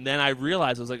first, but then I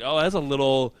realized I was like, "Oh, that's a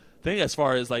little thing as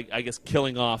far as like I guess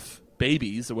killing off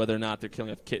babies, or whether or not they're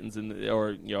killing off kittens,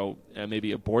 or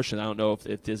maybe abortion. I don't know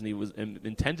if Disney was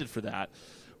intended for that,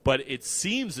 but it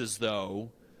seems as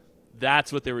though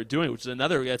that's what they were doing, which is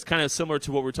another. It's kind of similar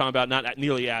to what we're talking about, not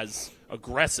nearly as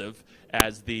aggressive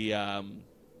as the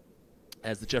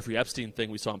Jeffrey Epstein thing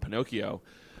we saw in Pinocchio,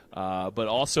 but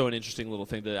also an interesting little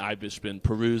thing that I've just been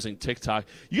perusing TikTok.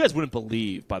 You guys wouldn't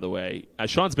believe, by the way.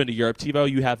 Sean's been to Europe. TiVo,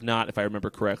 you have not, if I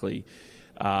remember correctly.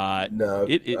 No,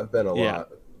 I've been a lot.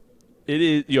 It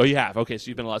is. You have. Okay, so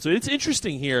you've been a lot. So it's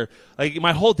interesting here. Like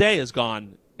my whole day is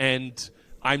gone, and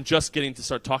I'm just getting to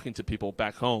start talking to people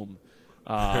back home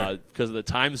because of the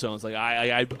time zones. Like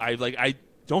I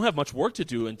don't have much work to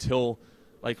do until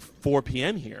like 4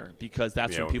 p.m. here, because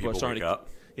that's when people are starting to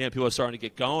people are starting to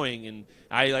get going. And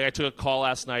I took a call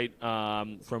last night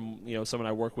from someone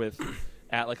I work with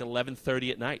at like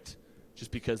 11:30 at night,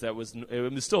 just because it was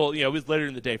still it was later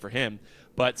in the day for him,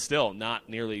 but still not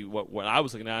nearly what I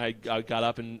was looking at. I got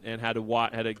up and had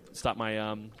to stop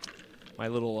my my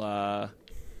little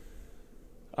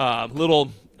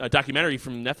documentary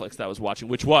from Netflix that I was watching,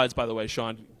 which was, by the way,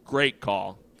 Sean, great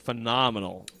call,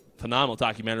 phenomenal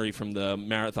documentary from the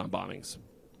marathon bombings.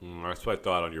 That's what I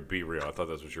thought on your Be Real. I thought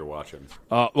that's what you were watching.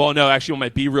 Well, no, actually, on my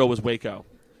Be Real was Waco.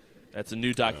 That's a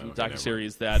new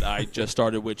docuseries that I just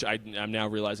started, which I'm now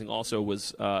realizing also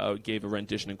gave a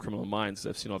rendition in Criminal Minds.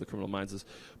 I've seen all the Criminal Minds,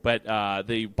 but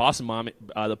the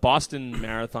Boston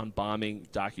Marathon bombing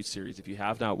docuseries. If you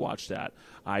have not watched that,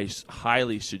 I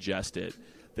highly suggest it.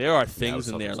 There are things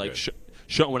in there like.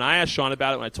 When I asked Sean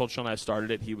about it, when I told Sean I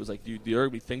started it, he was like, "Dude, there are going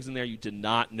to be things in there you did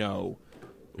not know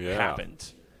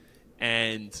happened."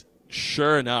 And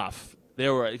sure enough,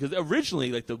 there were, because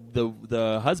originally, like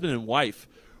the husband and wife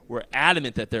were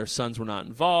adamant that their sons were not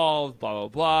involved, blah blah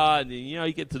blah, and then,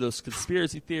 you get to those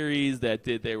conspiracy theories that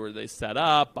they set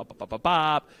up, bop, bop, bop, bop,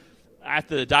 bop.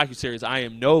 After the docuseries, I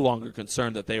am no longer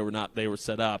concerned that they were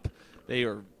set up. They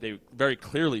very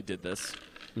clearly did this.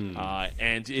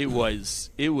 And it was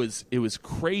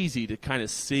crazy to kind of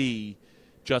see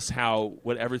just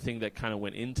everything that kind of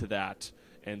went into that,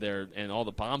 and all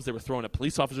the bombs they were throwing at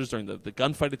police officers during the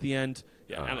gunfight at the end.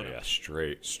 Yeah, I don't know.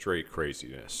 Straight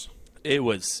craziness. It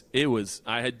was.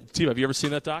 Steve, have you ever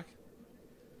seen that doc?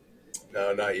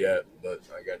 No, not yet, but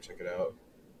I gotta check it out.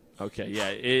 Okay, yeah,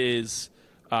 it is.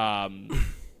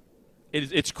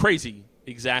 It's crazy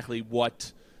exactly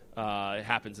what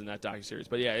happens in that docuseries.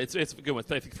 But yeah, it's a good one.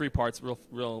 I think 3 parts,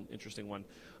 real interesting one.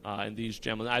 And these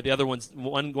gentlemen, the other one's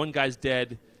one guy's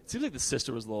dead. It seems like the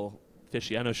sister was a little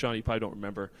fishy. I know, Sean, you probably don't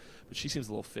remember, but she seems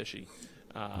a little fishy.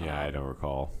 Yeah, I don't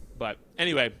recall. But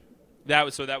anyway, that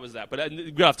was that. But we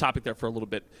got off topic there for a little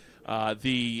bit.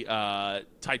 The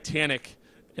Titanic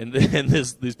and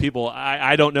these people.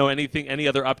 I don't know any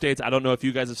other updates. I don't know if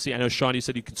you guys have seen. I know, Sean, you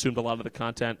said you consumed a lot of the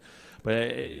content. But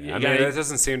there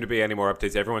doesn't seem to be any more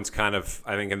updates. Everyone's kind of,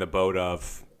 I think, in the boat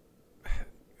of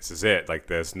this is it. Like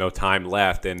there's no time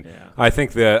left, and I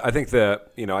think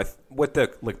what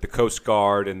the Coast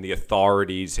Guard and the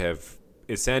authorities have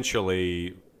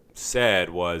essentially said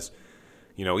was,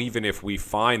 even if we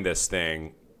find this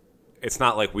thing, it's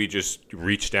not like we just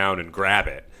reach down and grab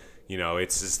it.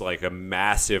 It's just like a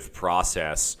massive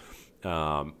process.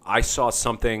 I saw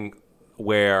something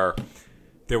where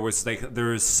there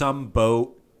is some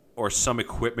boat or some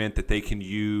equipment that they can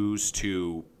use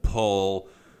to pull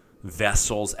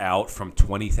vessels out from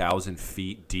 20,000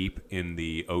 feet deep in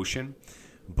the ocean,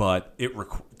 but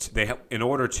in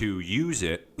order to use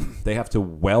it, they have to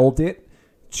weld it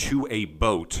to a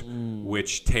boat,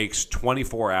 which takes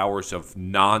 24 hours of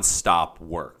nonstop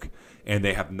work, and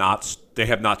they have not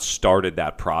started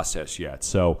that process yet.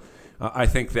 So I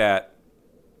think that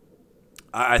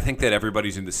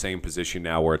everybody's in the same position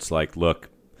now where it's like, look,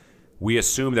 we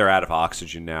assume they're out of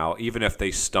oxygen now. Even if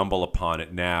they stumble upon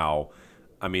it now,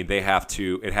 I mean, it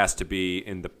has to be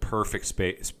in the perfect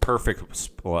space,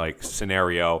 perfect like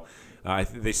scenario.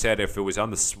 They said if it was on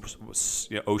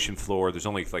the ocean floor, there's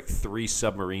only like 3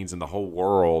 submarines in the whole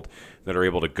world that are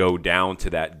able to go down to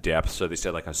that depth. So they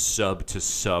said like a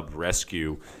sub-to-sub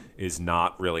rescue is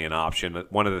not really an option.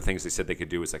 One of the things they said they could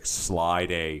do is like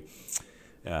slide a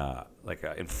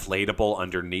inflatable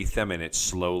underneath them, and it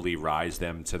slowly rise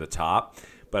them to the top.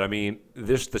 But I mean,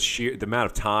 the amount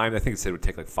of time. I think it said it would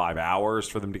take like 5 hours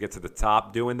for them to get to the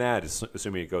top doing that,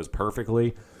 assuming it goes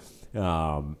perfectly.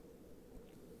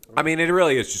 I mean, it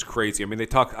really is just crazy. I mean,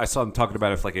 I saw them talking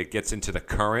about if like it gets into the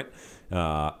current.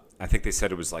 I think they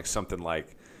said it was like something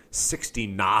like 60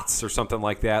 knots or something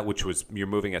like that, which was you're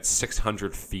moving at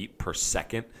 600 feet per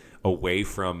second away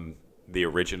from the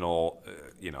original,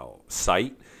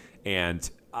 site. And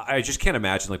I just can't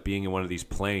imagine like being in one of these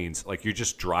planes. Like you're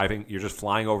just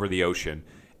flying over the ocean,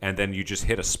 and then you just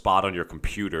hit a spot on your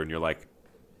computer, and you're like,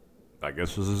 I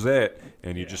guess this is it.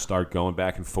 And you just start going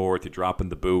back and forth. You're dropping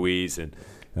the buoys, and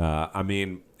I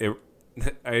mean, you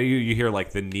hear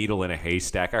like the needle in a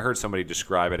haystack. I heard somebody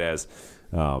describe it as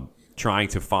trying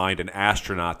to find an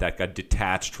astronaut that got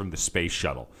detached from the space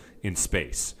shuttle in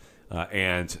space.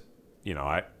 And,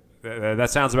 that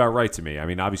sounds about right to me. I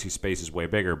mean, obviously space is way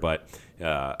bigger, but,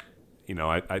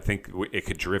 I think it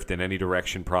could drift in any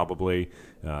direction probably.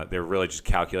 They're really just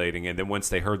calculating. And then once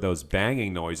they heard those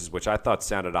banging noises, which I thought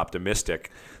sounded optimistic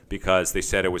because they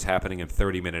said it was happening in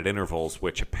 30-minute intervals,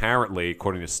 which apparently,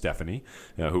 according to Stephanie,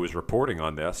 who was reporting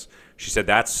on this, she said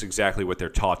that's exactly what they're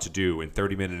taught to do in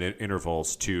 30-minute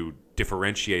intervals to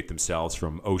differentiate themselves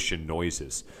from ocean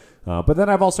noises. But then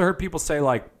I've also heard people say,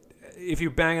 like, if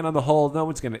you're banging on the hull,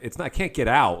 can't get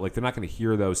out. Like, they're not going to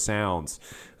hear those sounds.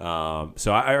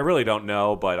 So I really don't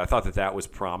know, but I thought that was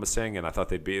promising, and I thought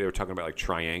they were talking about like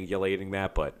triangulating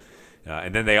that, but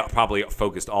and then they probably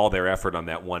focused all their effort on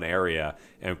that one area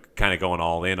and kind of going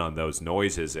all in on those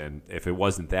noises. And if it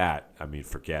wasn't that, I mean,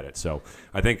 forget it. So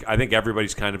I think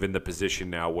everybody's kind of in the position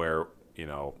now where,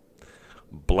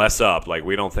 bless up. Like,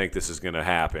 we don't think this is going to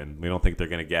happen. We don't think they're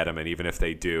going to get them. And even if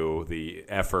they do, the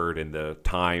effort and the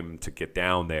time to get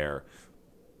down there,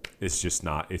 it's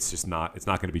not going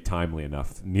to be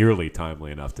nearly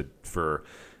timely enough for,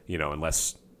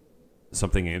 unless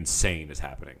something insane is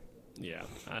happening. Yeah,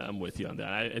 I'm with you on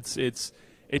that. It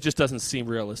just doesn't seem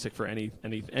realistic for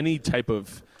any type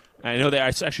of. I know that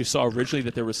I actually saw originally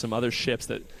that there was some other ships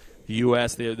that the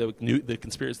U.S. the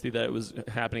conspiracy that was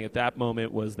happening at that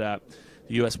moment was that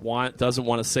the U.S. doesn't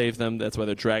want to save them. That's why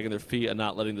they're dragging their feet and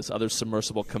not letting this other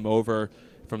submersible come over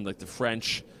from like the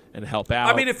French and help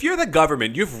out. I mean, if you're the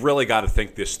government, you've really got to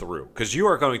think this through, because you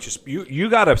are going to you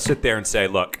got to sit there and say,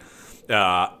 look,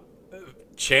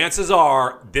 chances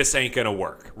are this ain't going to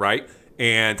work, right?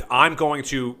 And I'm going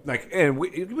to and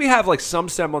we have like some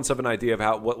semblance of an idea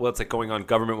of what's like going on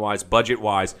government-wise,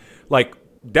 budget-wise, like.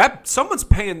 That someone's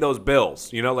paying those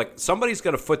bills, like somebody's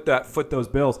going to foot those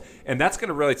bills, and that's going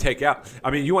to really take out.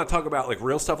 I mean, you want to talk about like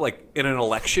real stuff, like in an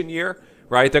election year,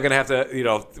 right? They're going to have to,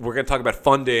 we're going to talk about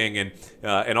funding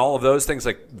and all of those things.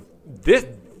 Like this,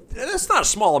 that's not a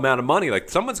small amount of money. Like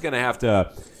someone's going to have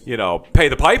to, pay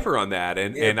the piper on that.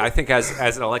 And I think as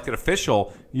an elected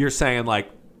official, you're saying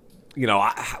like, do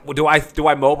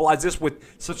I mobilize this with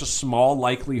such a small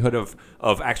likelihood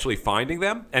of actually finding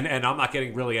them? And I'm not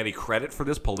getting really any credit for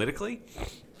this politically.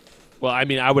 Well, I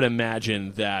mean, I would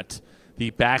imagine that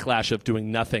the backlash of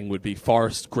doing nothing would be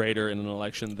far greater in an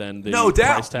election than the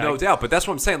price tag. No doubt. But that's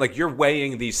what I'm saying. Like, you're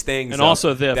weighing these things and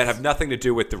also that have nothing to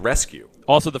do with the rescue.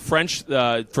 Also, the French,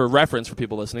 for reference for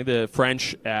people listening, the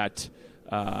French at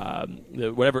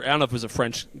whatever, I don't know if it was a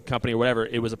French company or whatever,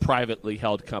 it was a privately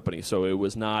held company. So it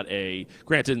was not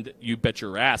granted, you bet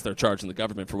your ass they're charging the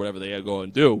government for whatever they go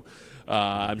and do.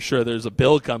 I'm sure there's a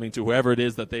bill coming to whoever it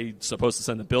is that they're supposed to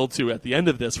send the bill to at the end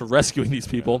of this for rescuing these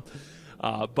people.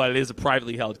 But it is a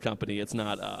privately held company. It's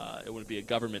not, it wouldn't be a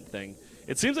government thing.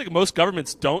 It seems like most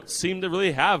governments don't seem to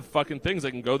really have fucking things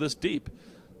that can go this deep.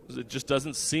 It just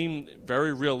doesn't seem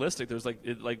very realistic. There's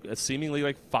seemingly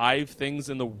like 5 things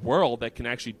in the world that can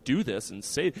actually do this and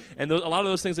save. And a lot of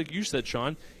those things, like you said,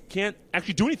 Sean, can't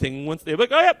actually do anything once they're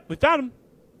like, oh yeah, we found him.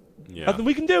 Yeah. Nothing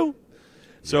we can do.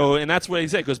 So, and that's what he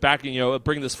said. It goes back and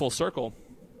bring this full circle.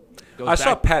 I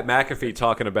saw Pat McAfee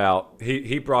talking about.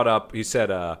 He brought up. He said,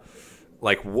 kind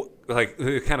of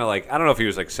like, I don't know if he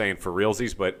was like saying for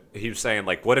realsies, but he was saying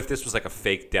like, what if this was like a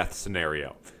fake death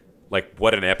scenario? Like,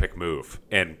 what an epic move,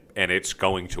 and it's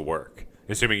going to work.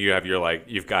 Assuming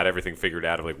you've got everything figured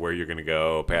out of like where you're going to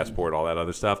go, passport, all that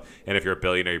other stuff. And if you're a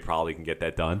billionaire, you probably can get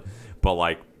that done. But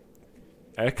like,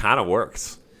 it kind of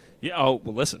works. Yeah. Oh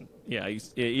well, listen. Yeah.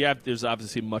 There's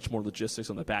obviously much more logistics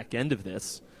on the back end of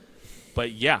this,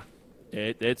 but yeah,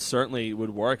 It certainly would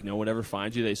work. No one ever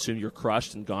finds you. They assume you're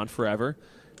crushed and gone forever.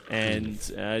 And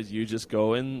you just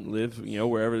go and live,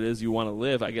 wherever it is you want to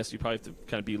live. I guess you probably have to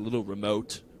kind of be a little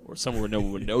remote or somewhere where no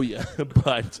one would know you.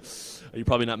 But you're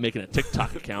probably not making a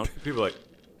TikTok account. People are like,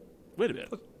 wait a minute.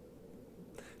 Did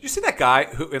you see that guy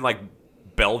who in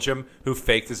Belgium who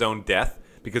faked his own death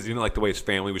because he didn't like the way his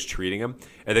family was treating him,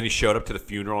 and then he showed up to the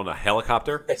funeral in a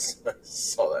helicopter? I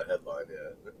saw that headline.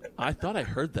 Yeah. I thought I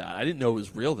heard that. I didn't know it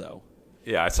was real though.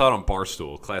 Yeah, I saw it on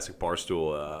Barstool, classic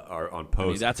Barstool, on Post.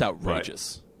 I mean, that's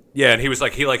outrageous. Yeah, and he was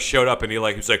like, he showed up and he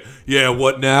was like, yeah,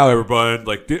 what now, everybody?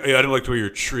 Like, I didn't like the way you're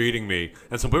treating me.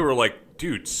 And some people were like,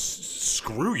 dude,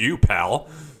 screw you, pal.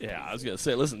 Yeah, I was gonna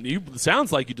say, listen, it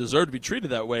sounds like you deserve to be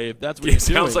treated that way if that's what you're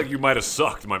doing. It sounds like you might have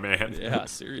sucked, my man. Yeah,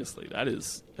 seriously, that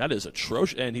is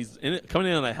atrocious. And he's coming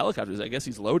in on a helicopter. I guess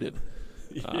he's loaded.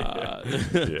 Yeah.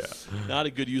 Not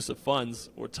a good use of funds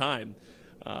or time.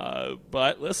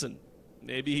 But listen,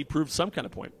 maybe he proved some kind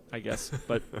of point, I guess.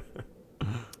 But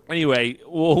anyway,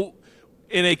 well,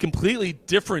 in a completely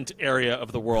different area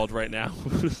of the world right now.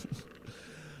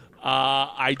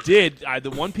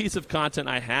 The one piece of content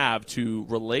I have to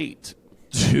relate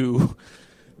to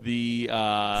the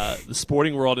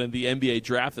sporting world and the NBA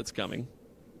draft that's coming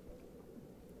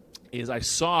is I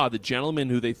saw the gentleman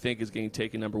who they think is getting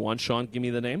taken number one. Sean, give me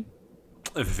the name.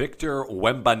 Victor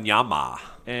Wembanyama.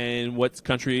 And what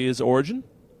country is origin?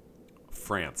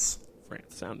 France.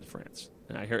 Sounded France.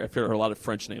 And I've heard a lot of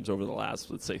French names over the last,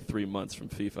 let's say, 3 months from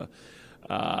FIFA.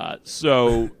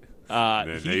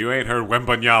 You ain't heard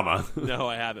Wembanyama. No,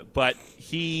 I haven't. But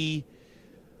he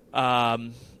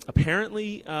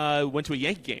apparently went to a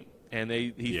Yankee game, and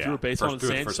he threw a baseball in the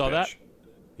stands. You saw that?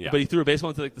 Yeah. But he threw a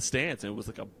baseball into the stands, and it was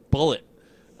like a bullet.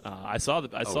 I saw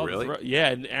really? the throw. Yeah,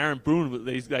 and Aaron Boone,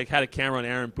 they had a camera on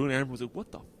Aaron Boone. Aaron Boone was like,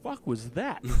 "What the fuck was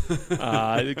that?"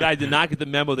 The guy did not get the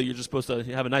memo that you're just supposed to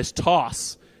have a nice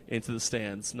toss into the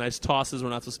stands. Nice tosses. We're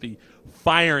not supposed to be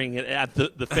firing it at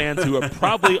the fans who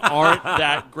probably aren't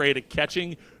that great at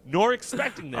catching nor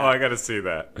expecting that. Oh, I got to see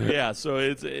that. Yeah, so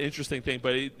it's an interesting thing.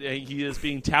 But he is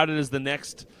being touted as the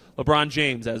next LeBron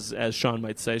James, as Sean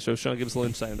might say. So, Sean, give us a little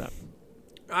insight on that.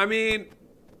 I mean,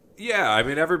 yeah. I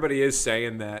mean, everybody is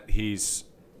saying that he's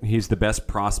the best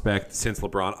prospect since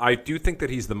LeBron. I do think that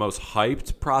he's the most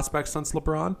hyped prospect since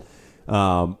LeBron.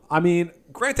 I mean,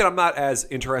 granted, I'm not as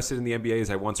interested in the NBA as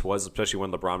I once was, especially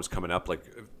when LeBron was coming up. Like,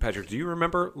 Patrick, do you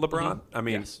remember LeBron? Mm-hmm. I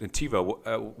mean, yes. And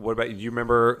TiVo, what about you? Do you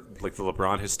remember like the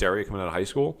LeBron hysteria coming out of high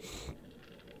school?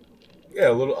 Yeah,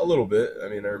 a little bit. I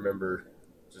mean, I remember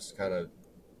just kind of,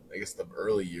 I guess, the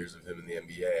early years of him in the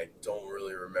NBA. I don't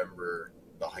really remember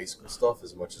the high school stuff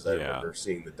as much as I remember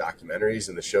seeing the documentaries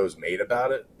and the shows made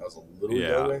about it. I was a little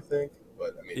young, I think.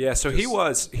 But I mean, yeah. So he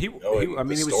was. I mean,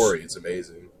 the story. It's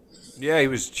amazing. Yeah, he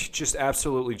was just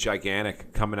absolutely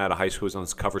gigantic coming out of high school. He was on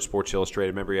this cover of Sports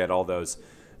Illustrated. Remember, he had all those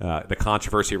the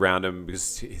controversy around him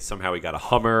because somehow he got a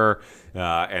Hummer,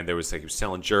 and there was he was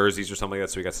selling jerseys or something like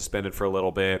that, so he got suspended for a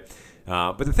little bit.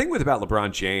 But the thing about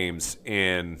LeBron James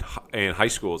in high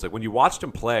school is like when you watched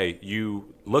him play, it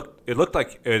looked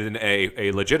like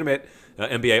a legitimate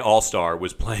NBA All-Star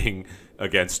was playing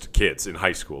against kids in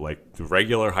high school, like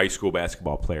regular high school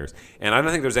basketball players. And I don't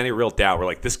think there's any real doubt where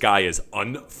like this guy is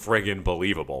unfriggin'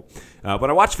 believable. When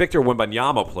I watched Victor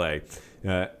Wembanyama play,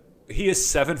 he is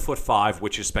 7'5",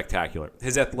 which is spectacular.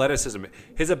 His athleticism,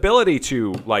 his ability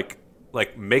to like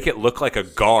make it look like a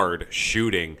guard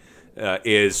shooting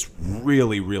is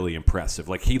really, really impressive.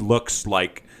 Like he looks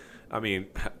like, I mean,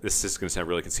 this is going to sound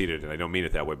really conceited, and I don't mean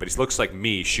it that way, but he looks like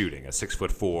me shooting, a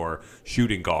 6'4"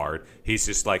 shooting guard. He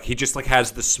just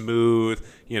has the smooth,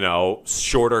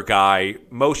 shorter guy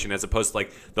motion as opposed to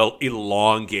like the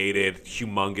elongated,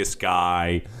 humongous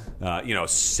guy,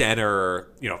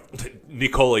 center,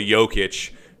 Nikola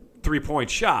Jokic 3-point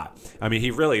shot. I mean,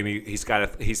 he really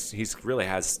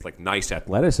has like nice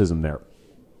athleticism there.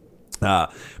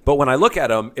 But when I look at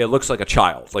him, it looks like a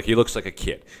child. Like he looks like a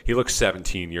kid. He looks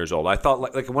 17 years old. I thought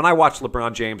like when I watch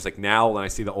LeBron James, like now when I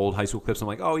see the old high school clips, I'm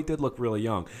like, oh, he did look really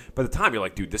young. By the time you're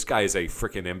like, dude, this guy is a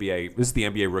freaking NBA. This is the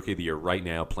NBA Rookie of the Year right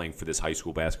now, playing for this high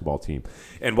school basketball team.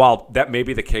 And while that may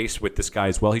be the case with this guy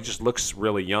as well, he just looks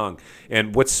really young.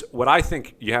 And what I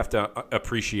think you have to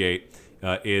appreciate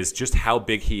is just how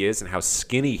big he is and how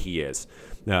skinny he is.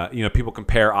 People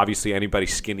compare, obviously, anybody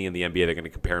skinny in the NBA, they're going to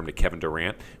compare him to Kevin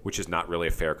Durant, which is not really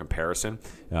a fair comparison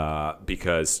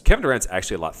because Kevin Durant's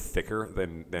actually a lot thicker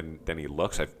than he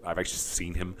looks. I've actually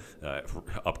seen him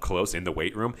up close in the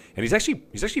weight room, and he's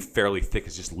actually fairly thick.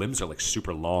 His just limbs are like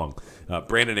super long.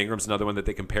 Brandon Ingram's another one that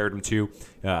they compared him to,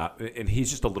 and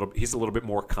he's a little bit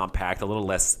more compact, a little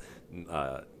less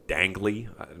dangly.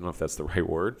 I don't know if that's the right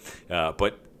word.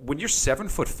 But when you're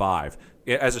 7'5",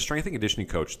 as a strength and conditioning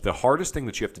coach, the hardest thing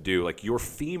that you have to do, like your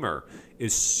femur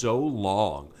is so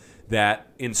long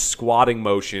that in squatting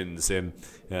motions and,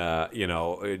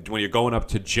 when you're going up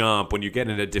to jump, when you get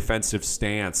in a defensive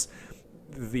stance,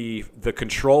 the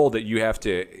control that you have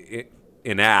to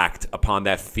enact upon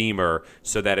that femur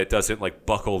so that it doesn't like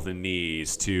buckle the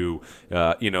knees to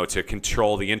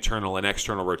control the internal and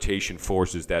external rotation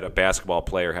forces that a basketball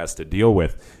player has to deal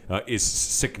with is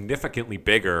significantly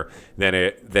bigger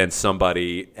than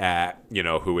somebody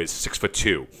who is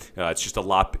 6'2". It's just a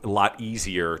lot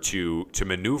easier to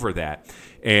maneuver that.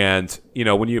 And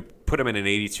when you put him in an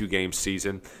 82 game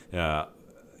season,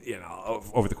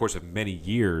 over the course of many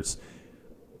years,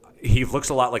 he looks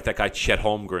a lot like that guy Chet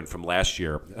Holmgren from last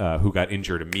year, who got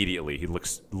injured immediately. He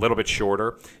looks a little bit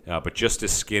shorter, but just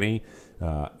as skinny.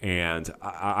 And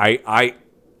I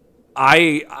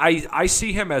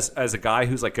see him as a guy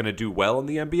who's like going to do well in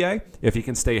the NBA if he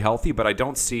can stay healthy. But I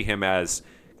don't see him as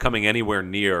coming anywhere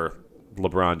near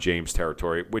LeBron James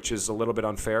territory, which is a little bit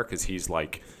unfair because he's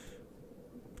like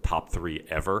top 3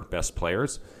 ever best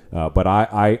players. But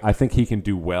I think he can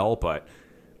do well, but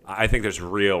I think there's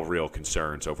real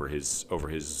concerns over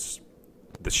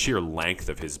the sheer length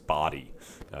of his body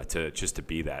to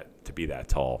be that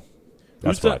tall.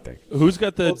 That's what I think. Who's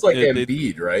got the? Well, it's like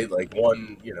Embiid, right? Like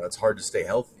it's hard to stay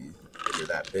healthy when you're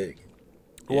that big.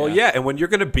 Well, yeah, and when you're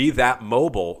going to be that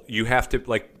mobile, you have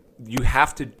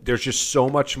to. There's just so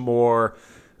much more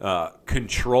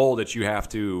control that you have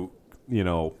to,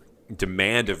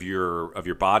 demand of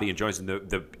your body and joints, and when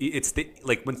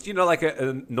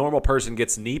a normal person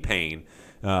gets knee pain,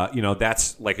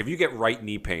 that's like if you get right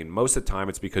knee pain, most of the time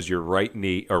it's because your right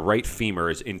knee or right femur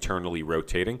is internally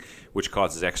rotating, which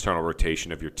causes external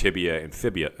rotation of your tibia and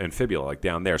fibula, like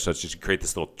down there. So it's just create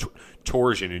this little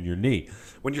torsion in your knee.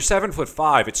 When you're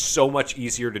 7'5", it's so much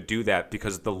easier to do that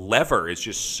because the lever is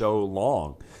just so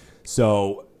long.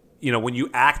 So when you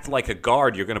act like a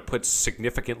guard, you're going to put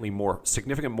significant more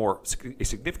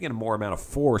amount of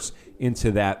force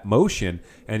into that motion,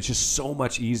 and it's just so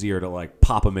much easier to like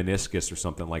pop a meniscus or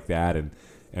something like that,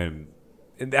 and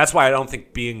that's why I don't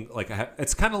think being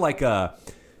it's kind of like an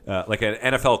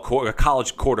NFL a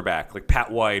college quarterback like Pat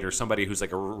White or somebody who's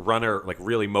like a runner, like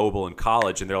really mobile in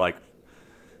college, and they're like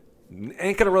ain't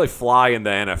going to really fly in the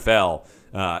NFL.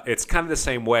 It's kind of the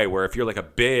same way where if you're like a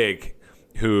big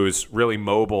who's really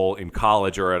mobile in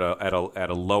college or at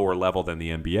a lower level than the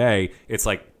NBA, it's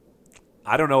like,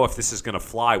 I don't know if this is going to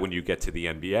fly when you get to the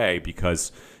NBA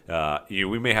because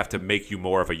we may have to make you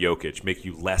more of a Jokic, make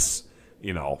you less,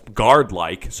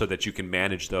 guard-like so that you can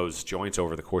manage those joints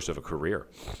over the course of a career.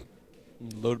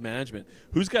 Load management.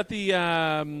 Who's got the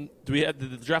do we have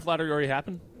the draft lottery already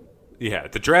happen? Yeah,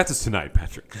 the draft is tonight,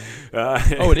 Patrick.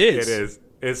 It is? It is.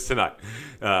 It's tonight.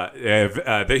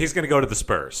 He's going to go to the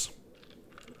Spurs.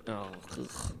 Oh,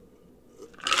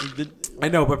 I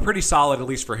know, but pretty solid at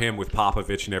least for him with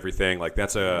Popovich and everything. Like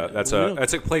that's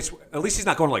a place. At least he's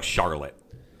not going to like Charlotte.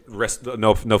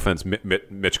 No offense,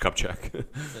 Mitch Kupchak.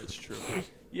 That's true.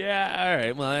 Yeah, all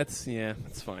right. Well,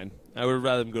 that's fine. I would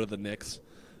rather him go to the Knicks.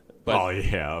 But,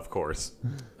 yeah, of course.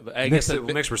 I guess the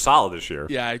Knicks were solid this year.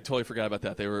 Yeah, I totally forgot about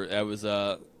that.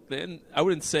 I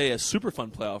wouldn't say a super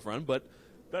fun playoff run, but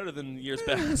better than years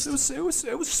past.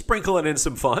 It was sprinkling in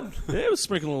some fun. It was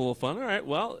sprinkling a little fun. All right.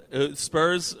 Well,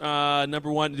 Spurs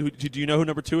number 1. Do you know who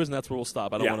number 2 is? And that's where we'll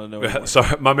stop. I don't want to know anymore.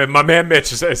 Sorry, my man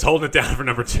Mitch is holding it down for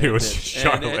number 2. It's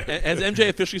Charlotte. Has MJ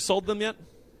officially sold them yet?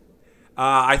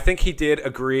 I think he did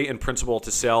agree in principle to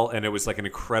sell, and it was like an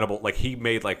incredible. Like he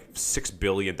made like $6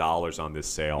 billion on this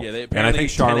sale. Yeah, and I think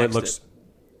Charlotte looks.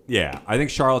 Yeah, I think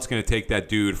Charlotte's going to take that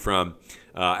dude from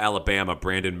Alabama,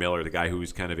 Brandon Miller, the guy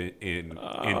who's kind of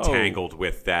entangled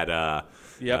with that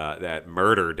that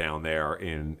murder down there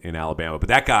in Alabama. But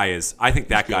that guy is, I think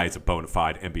that guy is a bona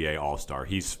fide NBA All-Star.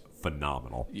 He's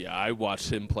phenomenal. Yeah, I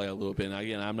watched him play a little bit. And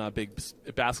again, I'm not a big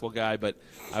basketball guy, but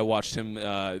I watched him.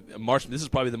 March. This is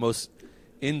probably the most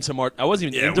into March. I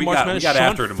wasn't even into March Madness. We got Sean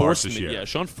after it in March this year. Yeah,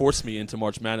 Sean forced me into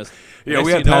March Madness. Yeah,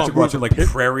 we had Patrick watching like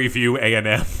Prairie View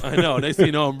A&M. I know. Next thing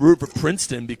you know, I'm rooting for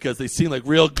Princeton because they seem like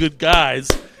real good guys.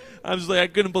 I was like, I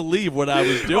couldn't believe what I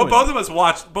was doing. Well, both of us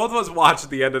watched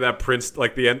the end of that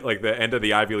the end of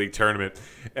the Ivy League tournament.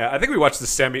 I think we watched the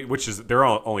semi, which is there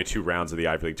are only 2 rounds of the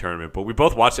Ivy League tournament, but we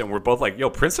both watched it and we're both like, yo,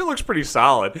 Princeton looks pretty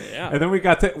solid. Yeah. And then we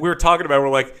were talking about it, we're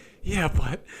like, yeah,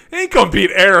 but they ain't gonna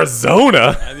beat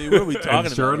Arizona. I mean, what are we talking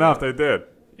about? Sure enough, they did.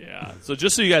 Yeah. So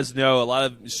just so you guys know, a lot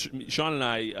of Sean and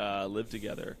I lived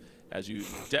together, as you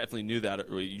definitely knew that,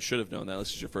 or you should have known that.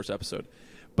 This is your first episode.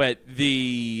 But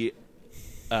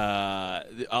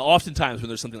oftentimes when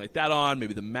there's something like that on,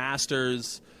 maybe the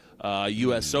Masters,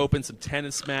 U.S. Open, some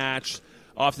tennis match.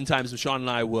 Oftentimes, Sean and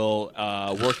I will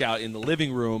work out in the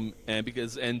living room,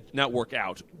 and not work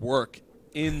out, work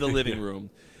in the living room,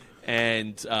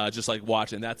 and just like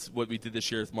watch. And that's what we did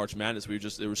this year with March Madness.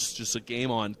 It was just a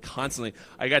game on constantly.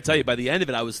 I got to tell you, by the end of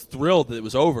it, I was thrilled that it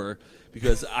was over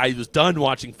because I was done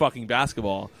watching fucking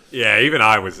basketball. Yeah, even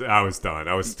I was done.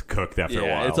 I was cooked after a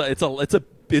while.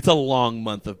 It's a long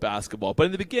month of basketball. But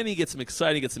in the beginning, you get some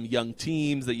exciting, you get some young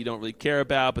teams that you don't really care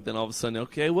about. But then all of a sudden,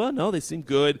 okay, well, no, they seem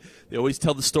good. They always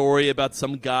tell the story about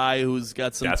some guy who's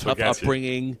got some tough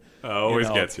upbringing. Always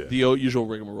gets you. The usual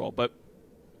rigmarole. But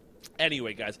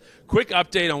anyway, guys, quick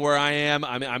update on where I am.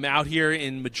 I'm out here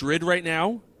in Madrid right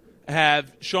now.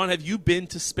 Sean, have you been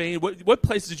to Spain? What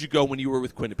places did you go when you were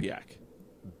with Quinnipiac?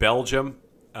 Belgium,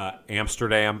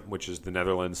 Amsterdam, which is the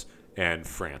Netherlands, and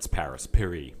France, Paris.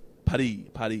 Paris. By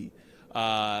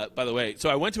the way, so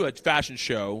I went to a fashion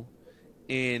show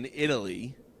in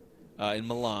Italy, in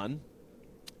Milan,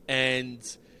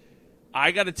 and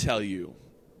I got to tell you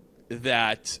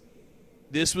that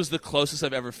this was the closest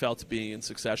I've ever felt to being in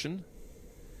Succession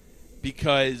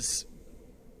because,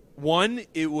 one,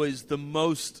 it was the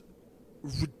most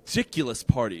ridiculous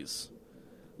parties.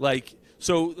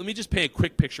 So let me just paint a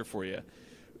quick picture for you.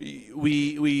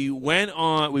 We went.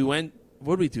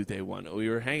 What did we do day one? We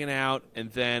were hanging out,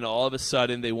 and then all of a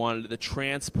sudden they wanted to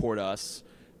transport us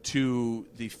to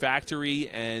the factory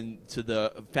and to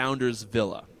the founder's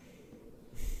villa.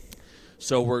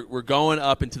 So we're going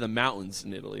up into the mountains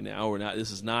in Italy now. This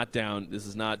is not down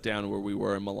where we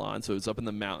were in Milan. So it's up in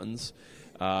the mountains,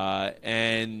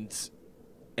 and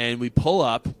we pull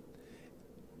up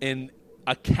in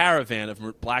a caravan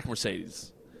of black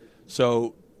Mercedes.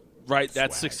 So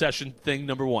that's Succession thing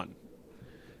number one.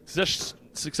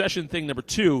 Succession thing number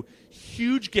two,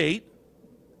 huge gate,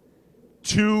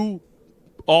 2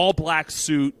 all-black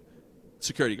suit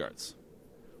security guards.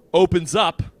 Opens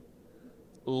up,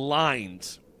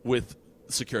 lined with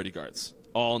security guards,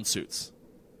 all in suits.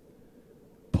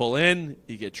 Pull in,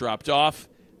 you get dropped off.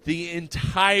 The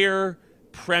entire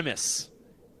premise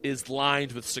is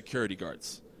lined with security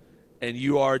guards. And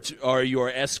you are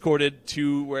escorted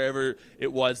to wherever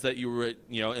it was that you were,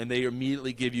 and they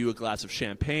immediately give you a glass of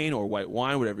champagne or white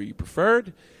wine, whatever you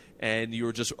preferred, and you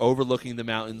were just overlooking the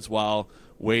mountains while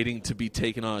waiting to be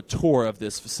taken on a tour of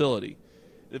this facility.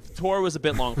 The tour was a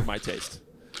bit long for my taste.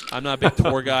 I'm not a big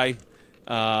tour guy.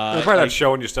 They're probably not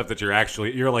showing you stuff that you're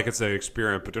like, it's an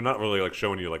experiment, but they're not really like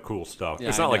showing you like cool stuff. Yeah,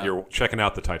 it's not like you're checking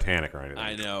out the Titanic or anything.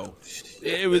 I know.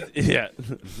 It was, yeah.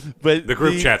 But the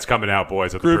group chat's coming out,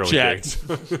 boys, at the pearly gates.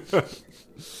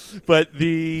 But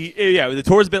the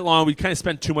tour was a bit long. We kind of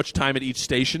spent too much time at each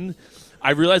station.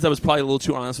 I realized I was probably a little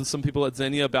too honest with some people at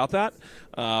Xenia about that.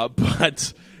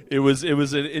 But it was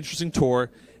an interesting tour.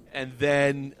 And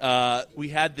then we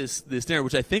had this dinner,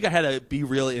 which I think I had a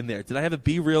B-reel in there. Did I have a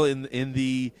B-reel in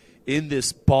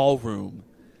this ballroom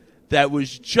that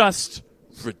was just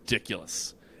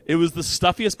ridiculous? It was the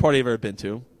stuffiest party I've ever been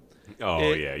to.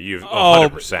 You've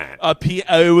 100%.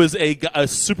 It was a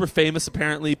super famous,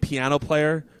 apparently, piano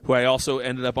player who I also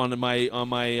ended up on my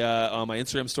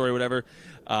Instagram story or whatever.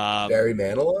 Barry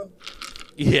Manilow?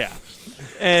 Yeah.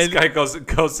 And this guy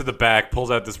goes to the back, pulls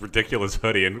out this ridiculous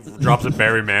hoodie, and drops a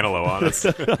Barry Manilow on us.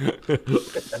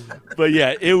 But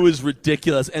yeah, it was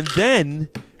ridiculous. And then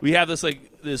we have this.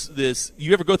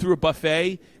 You ever go through a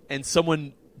buffet and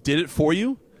someone did it for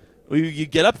you? You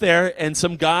get up there and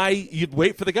some guy, you'd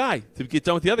wait for the guy to get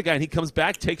done with the other guy, and he comes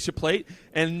back, takes your plate,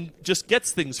 and just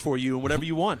gets things for you and whatever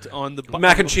you want on the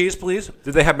mac and cheese, please.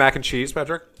 Did they have mac and cheese,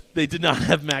 Patrick? They did not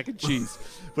have mac and cheese,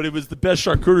 but it was the best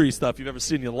charcuterie stuff you've ever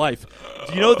seen in your life.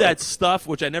 Do you know that stuff?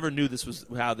 Which I never knew this was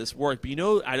how this worked. But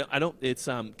I don't. It's It's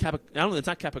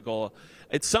not capicola.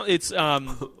 It's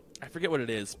I forget what it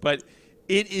is. But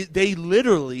they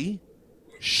literally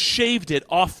shaved it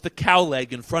off the cow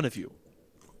leg in front of you.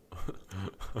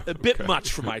 A bit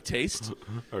much for my taste.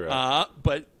 Okay.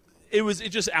 But it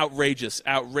just outrageous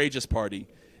party.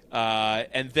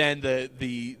 And then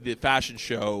the fashion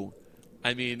show.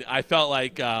 I mean, I felt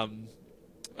like I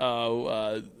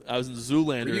was in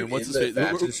Zoolander. Were you and what's in the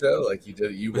fashion show? Like you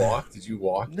did? You walked? Did you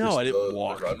walk? No, I didn't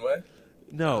walk. The runway?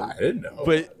 No, I didn't know.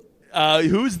 But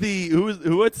what's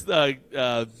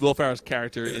Will Ferrell's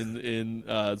character in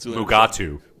Zoolander?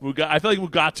 Mugatu. I feel like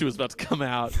Mugatu was about to come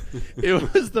out.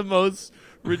 It was the most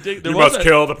ridiculous. You must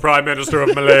kill the Prime Minister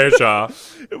of Malaysia.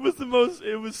 It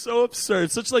was so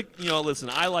absurd. Such listen,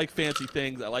 I like fancy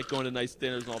things. I like going to nice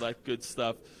dinners and all that good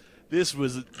stuff. This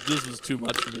was too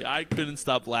much for me. I couldn't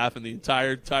stop laughing the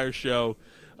entire show.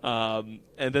 And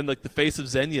then the face of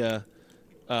Xenia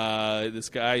this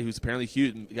guy who's apparently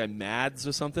huge, guy Mads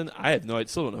or something. I have no idea.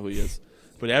 Still don't know who he is.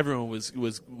 But everyone was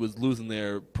losing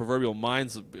their proverbial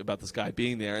minds about this guy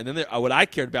being there. And then what I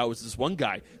cared about was this one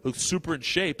guy who looked super in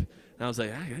shape. And I was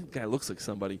like, that guy looks like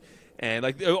somebody. And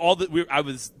like I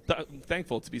was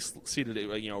thankful to be seated,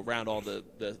 around all the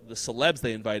celebs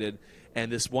they invited.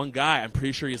 And this one guy, I'm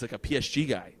pretty sure he's like a PSG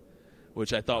guy,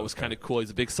 which I thought was kind of cool.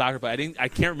 He's a big soccer player. I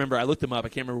can't remember. I looked him up. I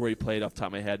can't remember where he played off the top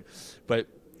of my head, but.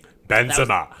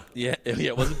 Benzema.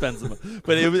 It wasn't Benzema,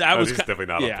 but it was. He's definitely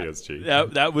not on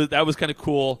PSG. That was kind of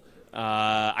cool.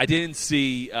 I didn't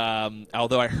see,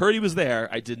 although I heard he was there.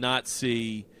 I did not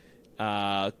see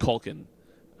Culkin.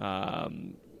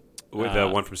 With the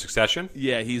one from Succession.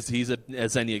 Yeah, he's a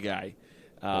Xenia guy.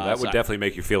 Well, that would definitely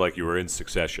make you feel like you were in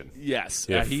Succession. Yes,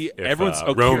 if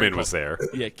Roman was there.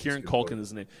 Yeah, Kieran Culkin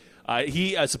is his name.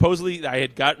 He supposedly I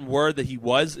had gotten word that he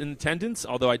was in attendance,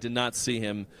 although I did not see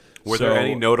him. Were there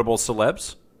any notable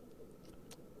celebs?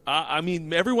 I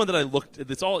mean, everyone that I looked,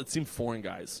 it seemed foreign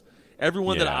guys.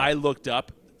 Everyone that I looked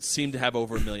up seemed to have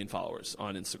over 1 million followers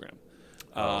on Instagram.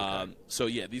 Okay. So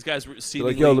yeah, these guys were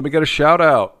seemingly. Like, yo, let me get a shout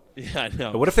out. Yeah, I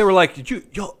know. What if they were like,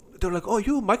 they're like, oh,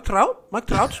 you Mike Trout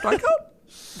strikeout?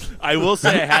 I will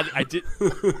say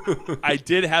I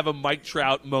did have a Mike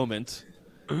Trout moment.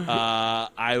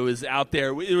 I was out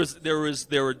there. There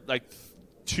were like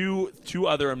two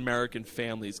other American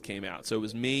families came out. So it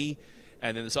was me,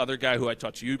 and then this other guy who I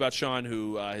talked to you about, Sean,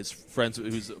 who his friends,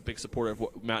 who's a big supporter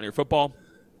of Mountaineer football.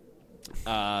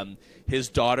 His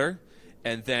daughter,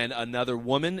 and then another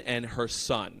woman and her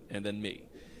son, and then me.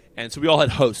 And so we all had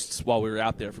hosts while we were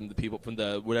out there from the people from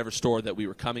the whatever store that we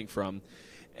were coming from.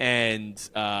 And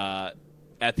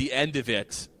at the end of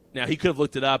it, now he could have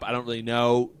looked it up. I don't really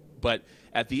know, but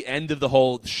at the end of the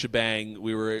whole shebang,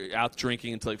 we were out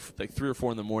drinking until like 3 or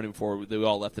 4 in the morning before we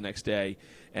all left the next day.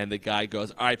 And the guy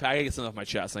goes, "All right, I gotta get something off my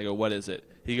chest." And I go, "What is it?"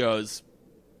 He goes,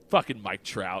 "Fucking Mike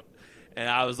Trout." And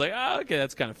I was like, "Oh, okay,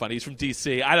 that's kind of funny. He's from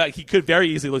D.C." He could very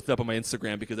easily look it up on my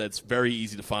Instagram because that's very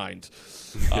easy to find.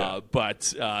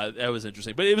 But that was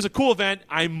interesting. But it was a cool event.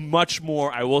 I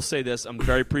will say this, I'm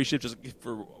very appreciative just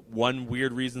for one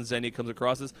weird reason Xenia comes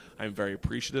across this. I'm very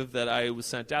appreciative that I was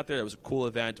sent out there. It was a cool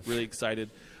event, really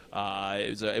excited.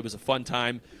 It was a fun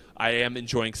time. I am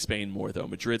enjoying Spain more, though.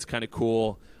 Madrid's kind of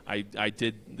cool. I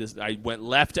did this. I went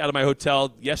left out of my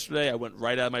hotel yesterday. I went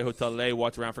right out of my hotel today,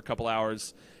 walked around for a couple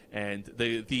hours. And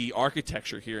the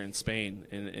architecture here in Spain,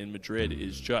 in Madrid,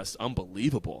 is just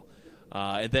unbelievable.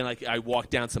 And then I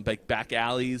walked down some back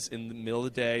alleys in the middle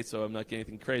of the day, so I'm not getting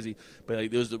anything crazy. But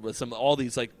there's all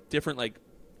these different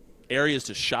areas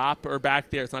to shop are back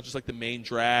there. It's not just the main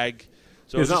drag.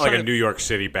 So it's not like a New York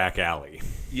City back alley.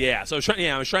 Yeah, so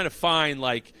I was trying to find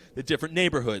the different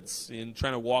neighborhoods and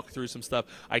trying to walk through some stuff.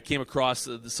 I came across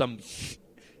it's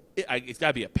got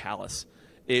to be a palace.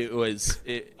 I'm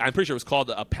pretty sure it was called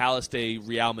a Palace de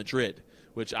Real Madrid,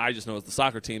 which I just know is the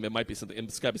soccer team. It might be something.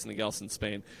 It's got to be something else in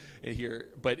Spain here,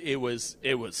 but it was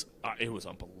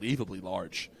unbelievably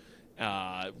large,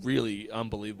 really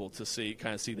unbelievable to see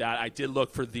that. I did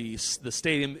look for the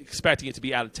stadium, expecting it to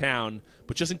be out of town,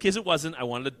 but just in case it wasn't, I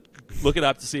wanted to look it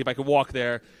up to see if I could walk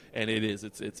there, and it is.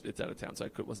 It's out of town, so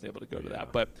I wasn't able to go to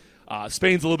that. But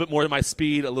Spain's a little bit more to my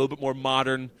speed, a little bit more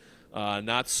modern,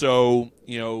 not so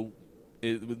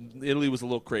Italy was a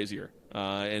little crazier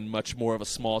and much more of a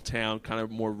small town, kind of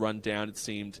more run down, it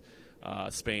seemed.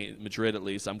 Madrid at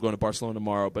least. I'm going to Barcelona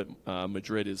tomorrow, but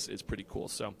Madrid is pretty cool.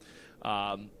 So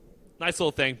nice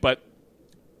little thing. But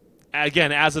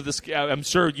again, as of this, I'm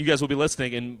sure you guys will be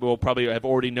listening and will probably have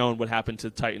already known what happened to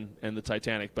Titan and the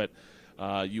Titanic. But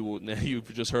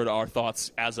you've just heard our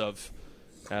thoughts as of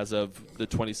the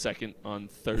 22nd on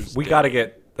Thursday. We got to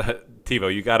get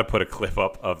TiVo. You got to put a clip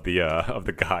up of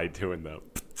the guy doing the.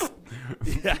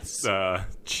 Yes.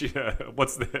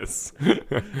 What's this?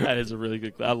 That is a really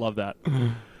good clip. I love that.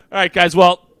 All right, guys.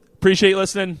 Well, appreciate you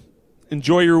listening.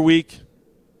 Enjoy your week,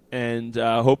 and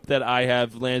hope that I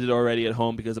have landed already at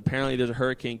home because apparently there's a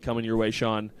hurricane coming your way,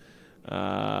 Sean.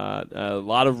 A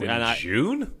lot of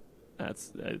June.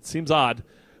 It seems odd,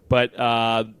 but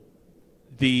at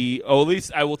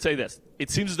least I will say this: it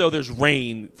seems as though there's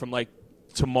rain from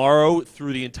tomorrow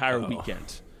through the entire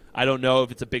weekend. I don't know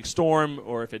if it's a big storm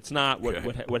or if it's not,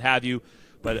 what have you,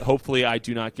 but hopefully I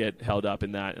do not get held up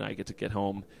in that and I get to get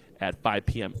home at 5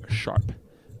 p.m. sharp.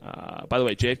 By the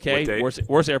way, JFK,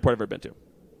 worst airport I've ever been to.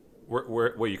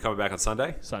 Where you coming back on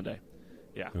Sunday? Sunday,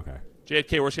 yeah. Okay.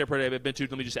 JFK, worst airport I've ever been to.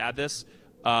 Let me just add this.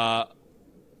 I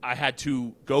had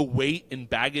to go wait in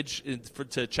baggage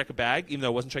to check a bag, even though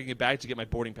I wasn't checking a bag, to get my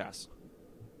boarding pass.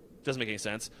 Doesn't make any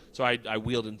sense. So I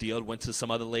wheeled and dealed, went to some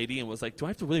other lady and was like, do I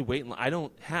have to really wait? I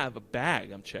don't have a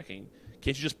bag I'm checking.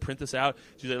 Can't you just print this out?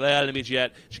 She's like, I didn't meet you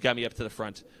yet. She got me up to the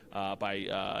front by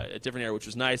a different area, which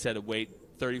was nice. I had to wait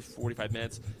 30, 45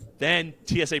 minutes. Then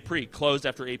TSA pre closed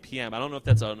after 8 p.m. I don't know if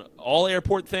that's an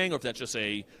all-airport thing or if that's just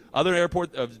a other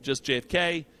airport of just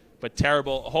JFK, but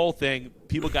terrible. Whole thing.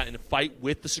 People got in a fight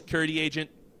with the security agent.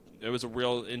 It was a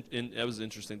real it was an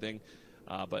interesting thing.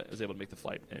 But I was able to make the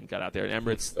flight and got out there. And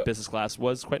Emirates business class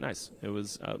was quite nice. It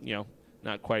was,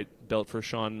 not quite built for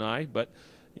Sean and I, but,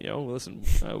 listen,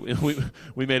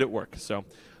 we made it work. So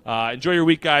enjoy your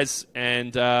week, guys,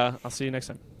 and I'll see you next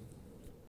time.